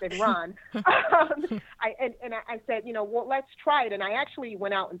fast and run. I said, well, let's try it. And I actually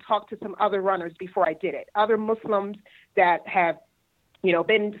went out and talked to some other runners before I did it, other Muslims that have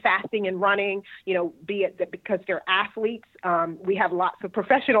been fasting and running, be it that because they're athletes. We have lots of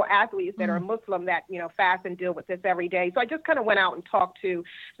professional athletes that are Muslim that, fast and deal with this every day. So I just kind of went out and talked to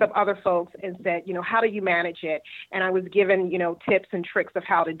some other folks and said, how do you manage it? And I was given, tips and tricks of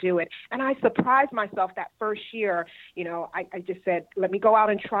how to do it. And I surprised myself that first year, I just said, let me go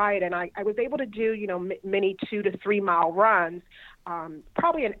out and try it. And I was able to do, many 2 to 3 mile runs,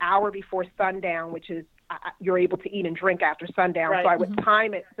 probably an hour before sundown, which is you're able to eat and drink after sundown. Right. So I would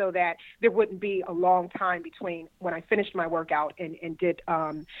time it so that there wouldn't be a long time between when I finished my workout and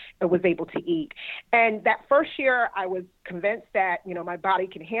was able to eat. And that first year, I was convinced that, my body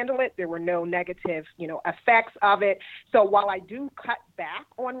can handle it. There were no negative, effects of it. So while I do cut back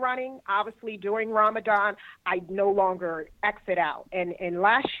on running, obviously during Ramadan, I no longer exit out. And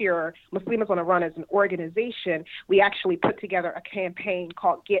last year, Muslimas on a Run as an organization, we actually put together a campaign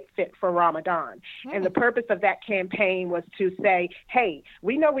called Get Fit for Ramadan. And the purpose of that campaign was to say, hey,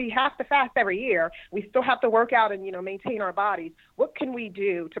 we know we have to fast every year. We still have to work out and, maintain our bodies. What can we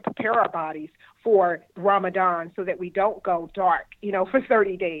do to prepare our bodies for Ramadan so that we don't go dark, for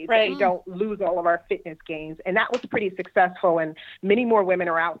 30 days, right. That we don't lose all of our fitness gains. And that was pretty successful. And many more women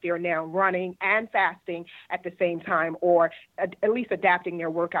are out there now running and fasting at the same time, or at least adapting their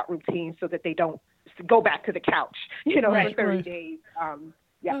workout routine so that they don't go back to the couch, right. for 30 days.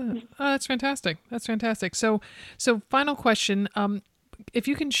 Yeah. That's fantastic. That's fantastic. So final question. if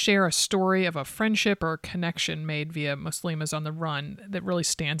you can share a story of a friendship or a connection made via Muslimas on the Run that really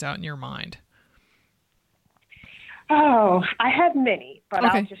stands out in your mind. Oh, I have many, but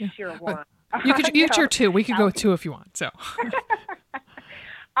Okay, I'll just share one. You could share two. We could go with two if you want. So.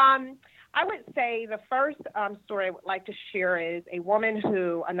 I would say the first story I would like to share is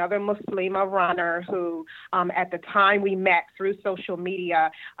another Muslima runner who, at the time we met through social media,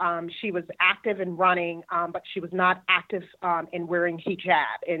 she was active in running, but she was not active in wearing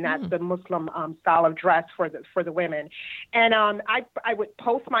hijab, and that's the Muslim style of dress for the women. And I would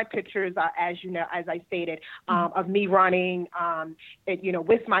post my pictures, as I stated, of me running,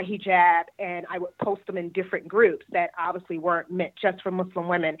 with my hijab, and I would post them in different groups that obviously weren't meant just for Muslim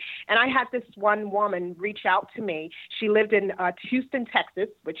women. And I had this one woman reach out to me. She lived in Houston, Texas,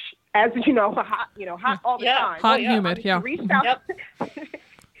 which, as you know, hot all the time. Hot and humid, yeah.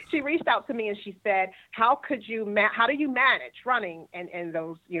 She reached out to me and she said, how do you manage running in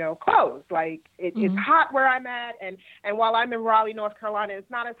those, clothes? Like it's hot where I'm at. And while I'm in Raleigh, North Carolina,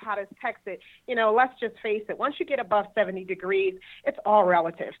 it's not as hot as Texas. Let's just face it. Once you get above 70 degrees, it's all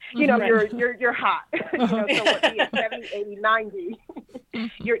relative. You're hot. So what, 70, 80, 90,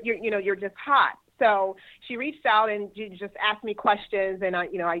 you're just hot. So she reached out and just asked me questions, and I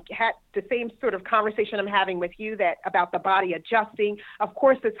had the same sort of conversation I'm having with you about the body adjusting. Of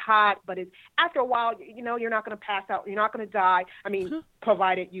course, it's hot, but after a while, you're not going to pass out. You're not going to die. I mean,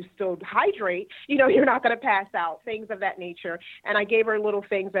 provided you still hydrate, you're not going to pass out. Things of that nature. And I gave her little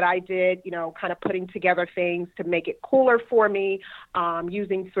things that I did, kind of putting together things to make it cooler for me,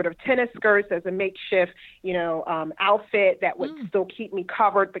 using sort of tennis skirts as a makeshift, outfit that would still keep me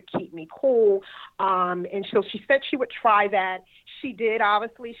covered but keep me cool. And so she said she would try that. She did,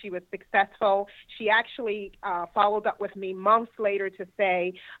 obviously. She was successful. She actually followed up with me months later to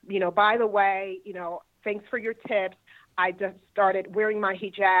say, by the way, thanks for your tips. I just started wearing my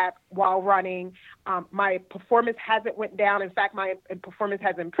hijab while running. My performance hasn't went down. In fact, my performance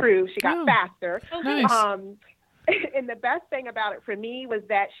has improved. She got faster. Oh, nice. And the best thing about it for me was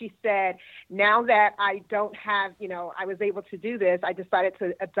that she said, now that I don't have, I was able to do this, I decided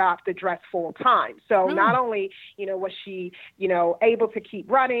to adopt the dress full time. So not only, was she, able to keep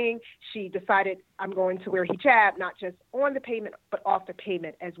running, she decided I'm going to wear hijab, not just on the pavement, but off the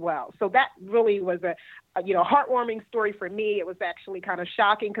pavement as well. So that really was a heartwarming story for me. It was actually kind of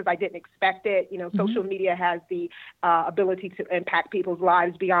shocking because I didn't expect it. Social media has the ability to impact people's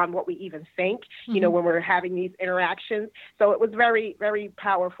lives beyond what we even think, when we're having these interactions. So it was very, very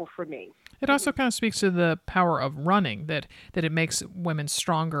powerful for me. It also kind of speaks to the power of running, that it makes women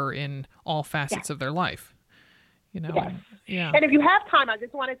stronger in all facets of their life. Yes. Yeah. And if you have time, I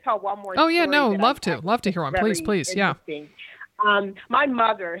just want to tell one more story. Oh, yeah, no, love to hear one. Please. Yeah. My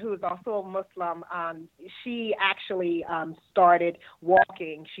mother, who is also a Muslim, she actually started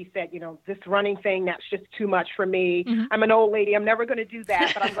walking. She said, this running thing, that's just too much for me. I'm an old lady. I'm never going to do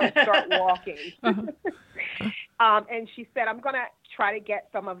that, but I'm going to start walking. And she said, I'm going to try to get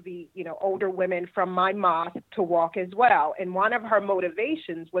some of the, older women from my mosque to walk as well. And one of her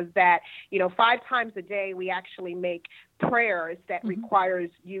motivations was that, 5 times a day, we actually make prayers that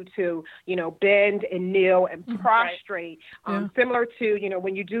requires you to, bend and kneel and prostrate. Similar to,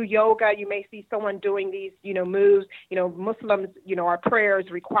 when you do yoga, you may see someone doing these, moves. Muslims, our prayers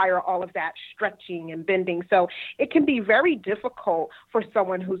require all of that stretching and bending. So it can be very difficult for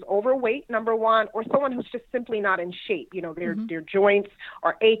someone who's overweight, number one, or someone who's just simply not in shape. Their joints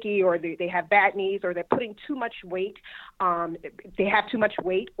are achy, or they have bad knees, or they're putting too much weight. They have too much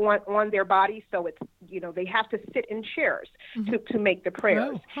weight on their body. So it's, they have to sit in chairs to make the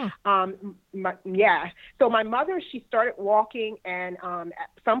prayers. So my mother, she started walking, and at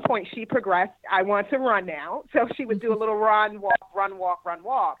some point she progressed. I want to run now. So she would do a little run,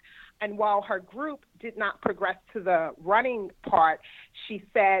 walk. And while her group did not progress to the running part, she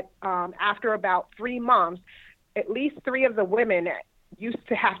said after about 3 months, at least 3 of the women that used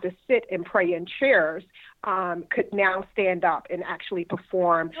to have to sit and pray in chairs could now stand up and actually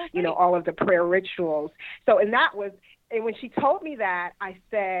perform, all of the prayer rituals. So, and when she told me that, I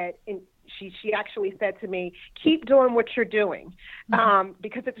said, and she actually said to me, keep doing what you're doing,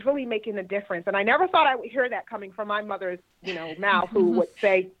 because it's really making a difference. And I never thought I would hear that coming from my mother's, mouth, who would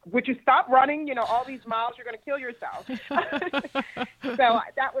say, would you stop running, all these miles, you're going to kill yourself. So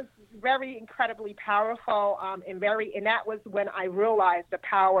that was very incredibly powerful, and that was when I realized the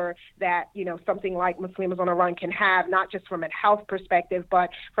power that, something like Muslims on a Run can have, not just from a health perspective, but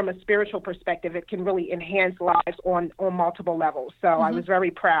from a spiritual perspective. It can really enhance lives on multiple levels. So I was very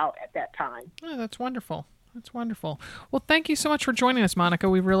proud at that time. Oh, that's wonderful. That's wonderful. Well, thank you so much for joining us, Monica.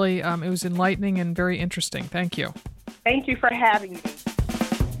 We really, it was enlightening and very interesting. Thank you. Thank you for having me.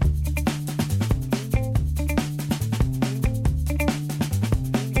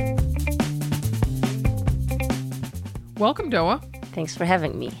 Welcome, Doa. Thanks for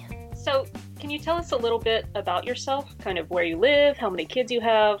having me. So, can you tell us a little bit about yourself? Kind of where you live, how many kids you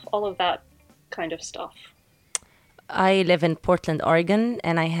have, all of that kind of stuff. I live in Portland, Oregon,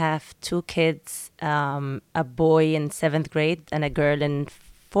 and I have 2 kids, a boy in 7th grade and a girl in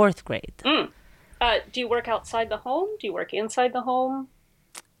 4th grade. Do you work outside the home? Do you work inside the home?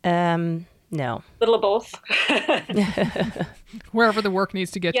 No. Little of both. Wherever the work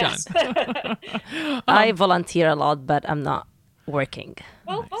needs to get Yes. done. I volunteer a lot, but I'm not working.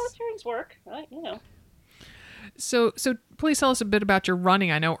 Well, volunteering's work, right? You know. So please tell us a bit about your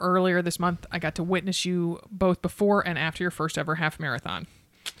running. I know earlier this month I got to witness you both before and after your first ever half marathon.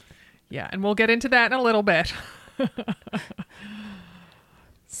 Yeah, and we'll get into that in a little bit.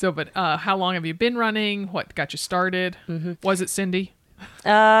 But how long have you been running? What got you started? Was it Cindy?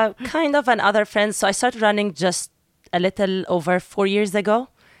 Kind of, and other friends. So I started running just a little over 4 years ago.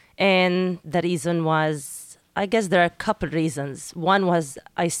 And the reason was, I guess there are a couple reasons. One was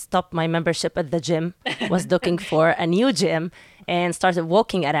I stopped my membership at the gym, was looking for a new gym, and started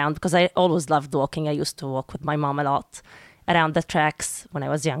walking around because I always loved walking. I used to walk with my mom a lot around the tracks when I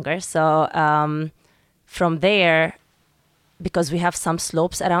was younger. So from there, because we have some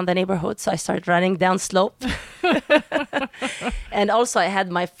slopes around the neighborhood, so I started running down slope. And also I had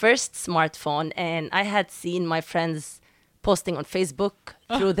my first smartphone, and I had seen my friends posting on Facebook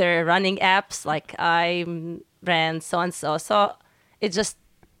through their running apps, like I ran so-and-so. So it just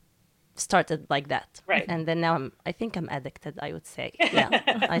started like that. Right. And then now I think I'm addicted, I would say. Yeah,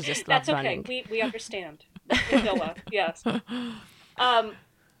 I just love That's okay. running. We understand. Noah, yes.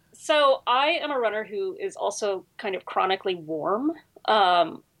 So I am a runner who is also kind of chronically warm.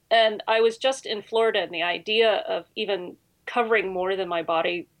 And I was just in Florida, and the idea of even covering more than my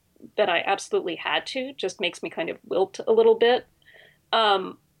body than I absolutely had to just makes me kind of wilt a little bit.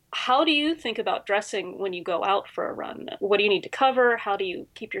 How do you think about dressing when you go out for a run? What do you need to cover? How do you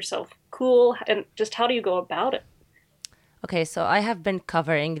keep yourself cool? And just how do you go about it? Okay, so I have been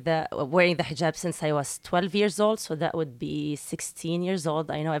wearing the hijab since I was 12 years old, so that would be 16 years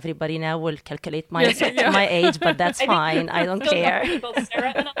old. I know everybody now will calculate my my age, but that's fine. I don't care. Both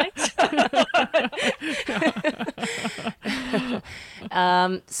Sarah and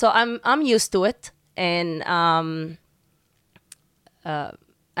I. So I'm used to it, and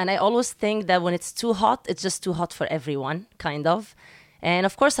I always think that when it's too hot, it's just too hot for everyone, kind of. And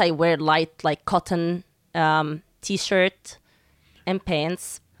of course, I wear light, like cotton T-shirt and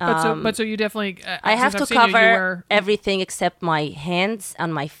pants. But so you definitely... I have to I've seen you, cover everything except my hands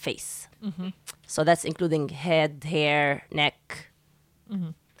and my face. So that's including head, hair, neck,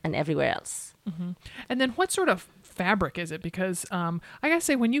 and everywhere else. And then what sort of fabric is it? Because I gotta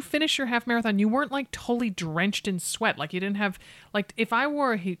say, when you finished your half marathon, you weren't like totally drenched in sweat. Like you didn't have like if I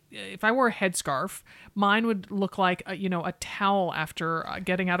wore a headscarf, mine would look like a towel after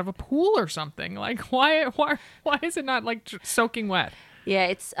getting out of a pool or something. Like why is it not like soaking wet? Yeah,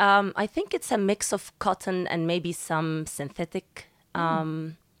 it's I think it's a mix of cotton and maybe some synthetic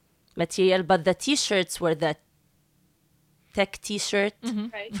material. But the T-shirts were the tech T-shirt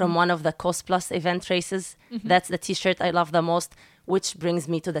from one of the Coast Plus event races. That's the T-shirt I love the most, which brings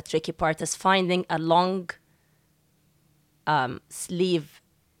me to the tricky part, is finding a long sleeve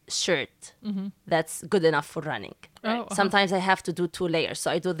shirt that's good enough for running. Sometimes I have to do 2 layers. So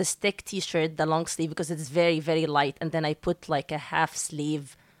I do the stick T-shirt, the long sleeve, because it's very, very light. And then I put like a half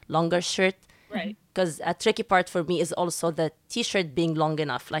sleeve longer shirt. Right. Because a tricky part for me is also the T-shirt being long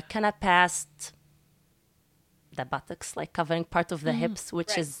enough, like kind of past the buttocks, like covering part of the hips,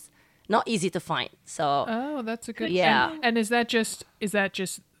 which is not easy to find. So That's a good... Yeah. And is that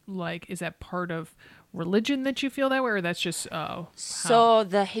part of religion that you feel that way, or that's just So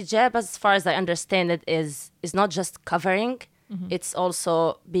the hijab, as far as I understand it, is not just covering, it's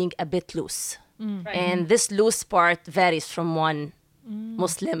also being a bit loose. And this loose part varies from one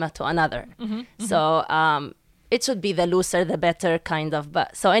Muslima to another. So it should be the looser the better, kind of.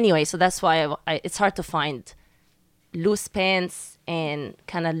 But so anyway, so that's why it's hard to find loose pants and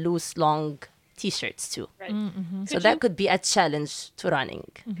kind of loose long T-shirts too. Right. So that could be a challenge to running.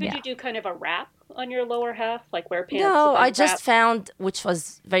 Could you do kind of a wrap on your lower half, like wear pants? No, and then I just wrap? found, which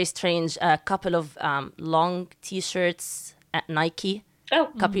was very strange, a couple of long T-shirts at Nike a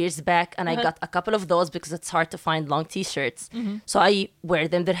couple years back, and I got a couple of those because it's hard to find long T-shirts. So I wear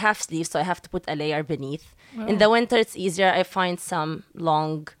them. They're half sleeves, so I have to put a layer beneath. In the winter, it's easier. I find some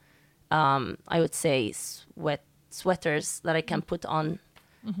long, I would say, sweaters that I can put on.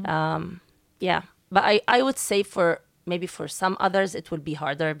 Yeah, but I would say for maybe for some others it will be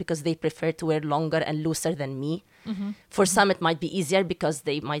harder because they prefer to wear longer and looser than me. For some it might be easier because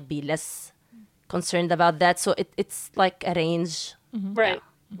they might be less concerned about that. So it's like a range. Right.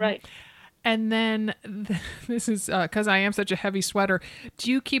 Right. And then this is because I am such a heavy sweater.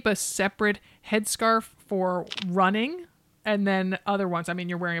 Do you keep a separate headscarf for running? And then other ones? I mean,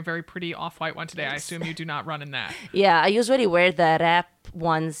 you're wearing a very pretty off-white one today. I assume you do not run in that. Yeah, I usually wear the wrap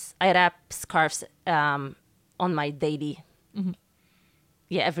ones. I wrap scarves on my daily.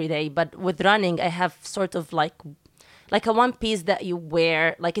 Yeah, every day. But with running, I have sort of like a one piece that you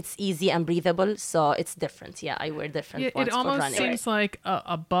wear, like it's easy and breathable, so it's different. Yeah, I wear different ones It for almost running. seems like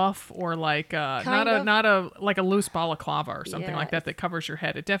a buff or like not a like a loose balaclava or something like that covers your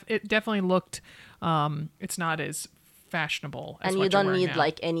head. It definitely looked. It's not as fashionable as and what you don't you're wearing need now.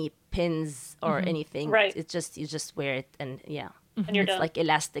 like any pins or anything. Right. It's just you just wear it and And you're it's done. like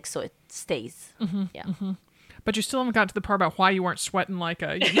elastic, so it stays. Yeah. But you still haven't got to the part about why you weren't sweating like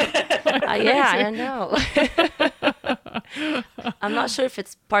a. Yeah, I know. I'm not sure if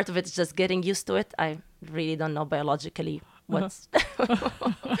it's part of it's just getting used to it. I really don't know biologically what's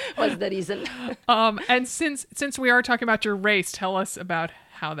what's the reason. And since we are talking about your race, tell us about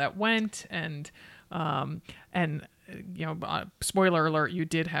how that went and spoiler alert,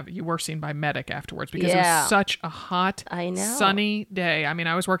 you were seen by medic afterwards because it was such a hot, sunny day. I mean,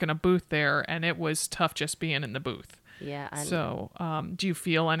 I was working a booth there and it was tough just being in the booth. Yeah. So, do you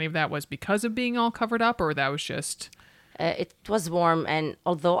feel any of that was because of being all covered up, or that was just? It was warm, and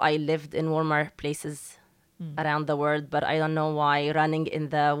although I lived in warmer places around the world, but I don't know why running in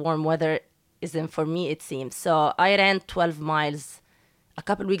the warm weather isn't for me, it seems. So I ran 12 miles a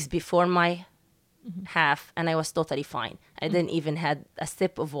couple weeks before my half, and I was totally fine. I didn't even had a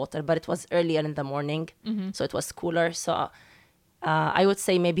sip of water, but it was earlier in the morning, so it was cooler. So I would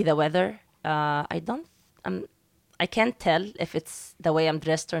say maybe the weather. I can't tell if it's the way I'm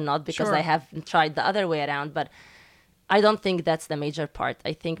dressed or not because Sure. I haven't tried the other way around, but I don't think that's the major part.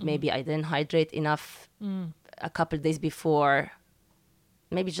 I think maybe I didn't hydrate enough a couple days before.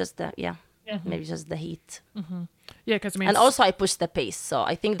 Maybe just maybe just the heat. Yeah, because I mean, And also I pushed the pace. So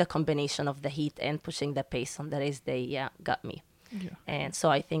I think the combination of the heat and pushing the pace on the race day, got me. Yeah. And so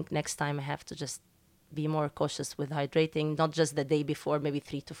I think next time I have to just be more cautious with hydrating, not just the day before, maybe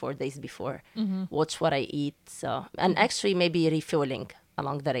 3 to 4 days before. Watch what I eat. So, and actually maybe refueling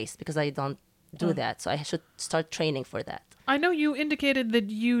along the race because I don't do that. So I should start training for that. I know you indicated that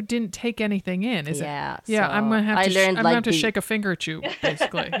you didn't take anything in. Is Yeah, it? Yeah, so I'm gonna have I to. learned, I'm gonna like, have to the- shake a finger at you,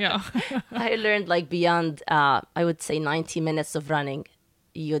 basically. Yeah. I learned like beyond, I would say 90 minutes of running,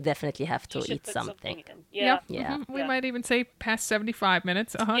 you definitely have to You should eat put something. in. Yeah. Yeah. We Yeah. might even say past 75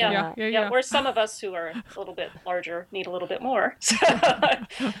 minutes. Yeah. Yeah. Whereas some of us who are a little bit larger need a little bit more.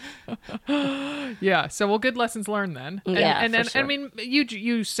 Yeah. So, well, good lessons learned then. And, Yeah, and for then sure. I mean,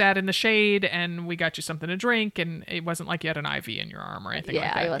 you sat in the shade, and we got you something to drink, and it wasn't like you had an IV in your arm or anything Yeah,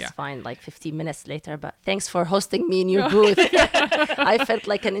 like that. I was fine like 15 minutes later, but thanks for hosting me in your booth. I felt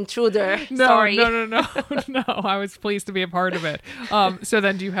like an intruder. No, Sorry. no. I was pleased to be a part of it. So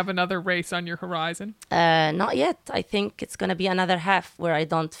then, do you have another race on your horizon? Not yet. I think it's going to be another half where I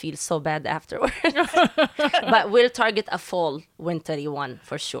don't feel so bad afterwards. But we'll target a fall, wintry one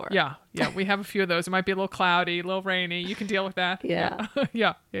for sure. Yeah, we have a few of those. It might be a little cloudy, a little rainy. You can deal with that. Yeah.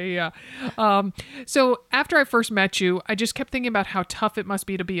 Yeah. So after I first met you, I just kept thinking about how tough it must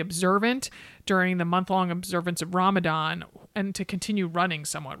be to be observant during the month-long observance of Ramadan and to continue running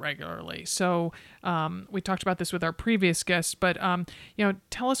somewhat regularly. So we talked about this with our previous guests, but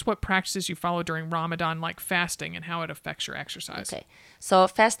tell us what practices you follow during Ramadan, like fasting, and how it affects your exercise. Okay. So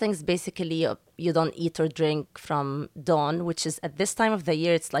fasting is basically you don't eat or drink from dawn, which is at this time of the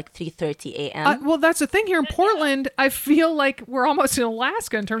year, it's like 3:30 a.m. Well, that's the thing here in Portland. I feel like we're almost in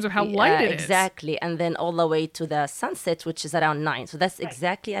Alaska in terms of how light it is. Exactly. And then all the way to the sunset, which is around 9. So that's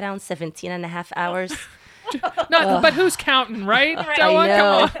exactly around 17 and a half hours. No, but who's counting, right? Right. Come I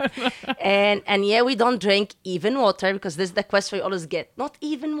know. on. And yeah, we don't drink even water because this is the question we always get. Not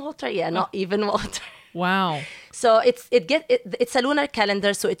even water? Yeah, not even water. Wow. So it's a lunar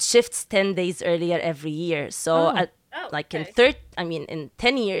calendar, so it shifts 10 days earlier every year. So in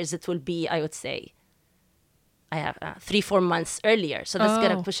 10 years, it will be, I would say, I have 3-4 months earlier. So that's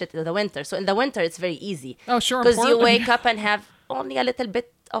going to push it to the winter. So in the winter, it's very easy. Oh, sure. Because you Portland. wake up and have only a little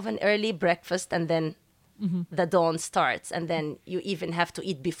bit of an early breakfast and then the dawn starts. And then you even have to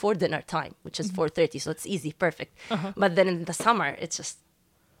eat before dinner time, which is 4:30. So it's easy, perfect. But then in the summer, it's just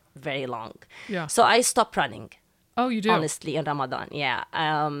very long. Yeah. So I stopped running. Oh, you do? Honestly, in Ramadan, yeah.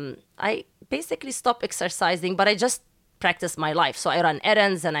 I basically stopped exercising, but I just practice my life. So I run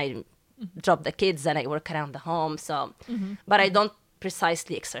errands and I drop the kids and I work around the home. So, but I don't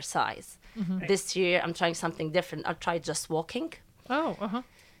precisely exercise. This year, I'm trying something different. I'll try just walking. Oh,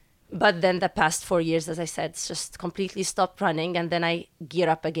 But then the past 4 years, as I said, it's just completely stopped running. And then I gear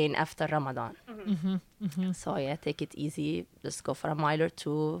up again after Ramadan. So yeah, take it easy. Just go for a mile or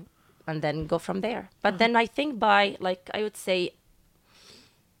two and then go from there. But then I think by, like, I would say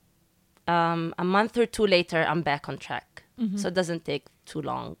a month or two later, I'm back on track. So it doesn't take too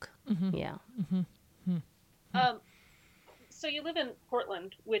long. Yeah. So you live in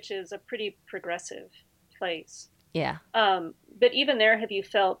Portland, which is a pretty progressive place. Yeah. But even there, have you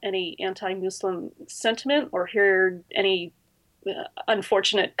felt any anti-Muslim sentiment or heard any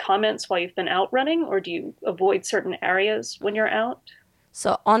unfortunate comments while you've been out running? Or do you avoid certain areas when you're out?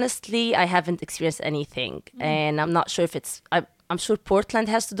 So honestly, I haven't experienced anything. And I'm not sure if I'm sure Portland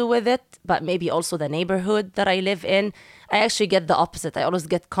has to do with it, but maybe also the neighborhood that I live in. I actually get the opposite. I always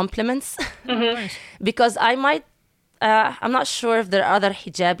get compliments because I'm not sure if there are other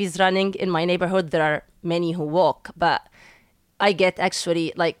hijabis running in my neighborhood. There are many who walk, but I get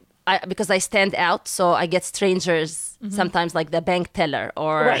actually because I stand out, so I get strangers sometimes, like the bank teller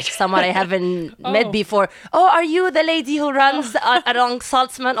or someone I haven't met before. Oh, are you the lady who runs along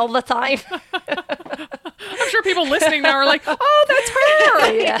Saltzman all the time? I'm sure people listening now are like, oh, that's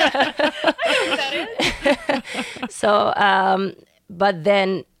her. Yeah. I know who that is. So, but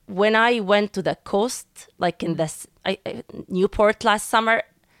then when I went to the coast, like in Newport last summer,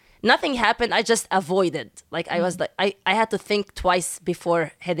 nothing happened. I just avoided. Like I was like, I had to think twice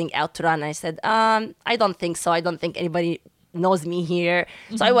before heading out to run. I said, I don't think so. I don't think anybody knows me here.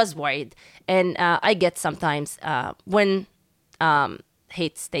 So I was worried. And I get sometimes when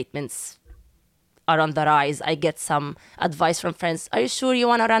hate statements are on the rise, I get some advice from friends. Are you sure you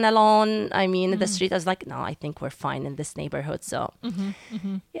want to run alone? I mean, in the street, I was like, no, I think we're fine in this neighborhood. So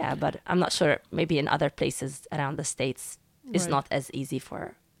yeah, but I'm not sure. Maybe in other places around the States, it's not as easy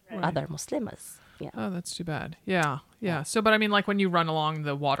for other Muslims. Yeah. Oh, that's too bad. Yeah. So, but I mean, like when you run along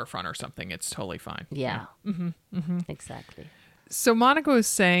the waterfront or something, it's totally fine. Yeah. Exactly. So Monica was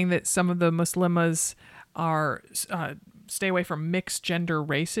saying that some of the Muslimas are stay away from mixed gender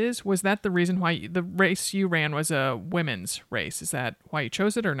races. Was that the reason why the race you ran was a women's race? Is that why you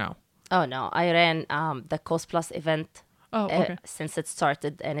chose it or no? Oh, no. I ran the Coast Plus event since it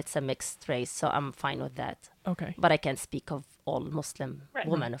started, and it's a mixed race, so I'm fine with that. Okay. But I can't speak of all Muslim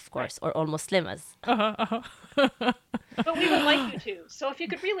women, of course, or all Muslimas. But we would like you to. So if you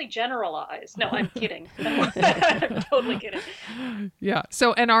could really generalize. No, I'm kidding. No, I'm totally kidding. Yeah.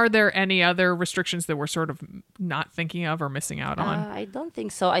 So, and are there any other restrictions that we're sort of not thinking of or missing out on? I don't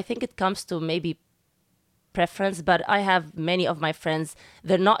think so. I think it comes to maybe preference, but I have many of my friends,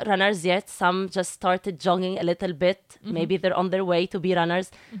 they're not runners yet. Some just started jogging a little bit. Maybe they're on their way to be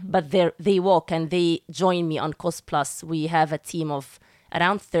runners, but they walk and they join me on Coast Plus. We have a team of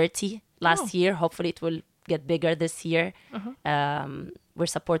around 30 last year. Hopefully it will get bigger this year. We're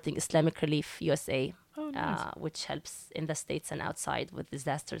supporting Islamic Relief USA, which helps in the States and outside with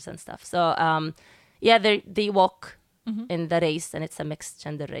disasters and stuff. So yeah, they walk in the race, and it's a mixed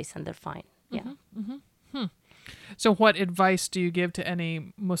gender race, and they're fine. Yeah. So what advice do you give to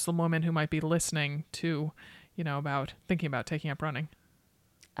any Muslim woman who might be listening to, about thinking about taking up running?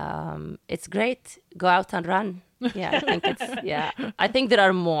 It's great. Go out and run. Yeah, I think there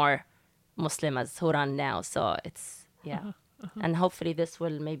are more Muslims who run now. So it's, and hopefully this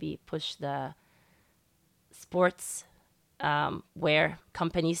will maybe push the sports wear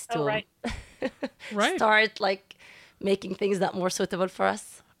companies to start like making things that more suitable for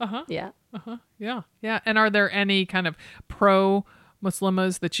us. Yeah. Yeah. And are there any kind of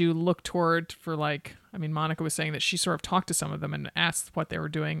pro-Muslimas that you look toward for, like, I mean, Monica was saying that she sort of talked to some of them and asked what they were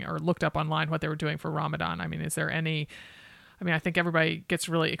doing or looked up online what they were doing for Ramadan. I mean, is there any, I think everybody gets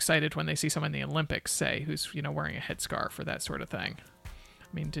really excited when they see someone in the Olympics, say, who's, wearing a headscarf or that sort of thing.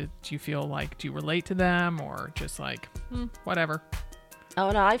 I mean, do you feel like, do you relate to them or just like, whatever?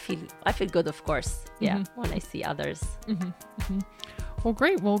 Oh, no, I feel good, of course. Yeah. When I see others. Well,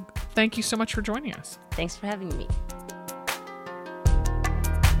 great. Well, thank you so much for joining us. Thanks for having me.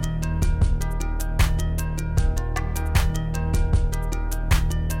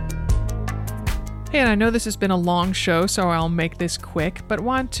 Hey, and I know this has been a long show, so I'll make this quick, but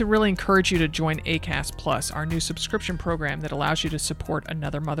want to really encourage you to join ACAST Plus, our new subscription program that allows you to support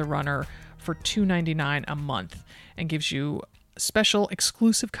Another Mother Runner for $2.99 a month and gives you special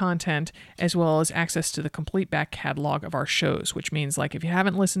exclusive content, as well as access to the complete back catalog of our shows, which means like if you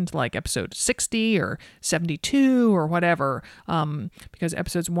haven't listened to like episode 60 or 72 or whatever, because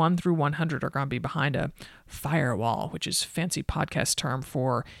episodes 1 through 100 are going to be behind a firewall, which is fancy podcast term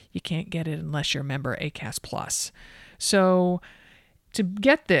for you can't get it unless you're a member of Acast Plus. So to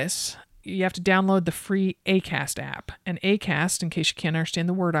get this, you have to download the free Acast app. And Acast, in case you can't understand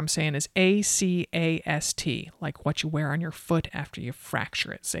the word I'm saying, is A-C-A-S-T, like what you wear on your foot after you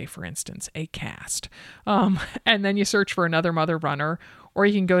fracture it, say, for instance, Acast. And then you search for Another Mother Runner, or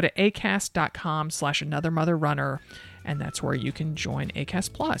you can go to acast.com/anothermotherrunner, and that's where you can join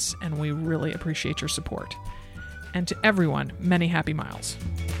Acast Plus. And we really appreciate your support. And to everyone, many happy miles.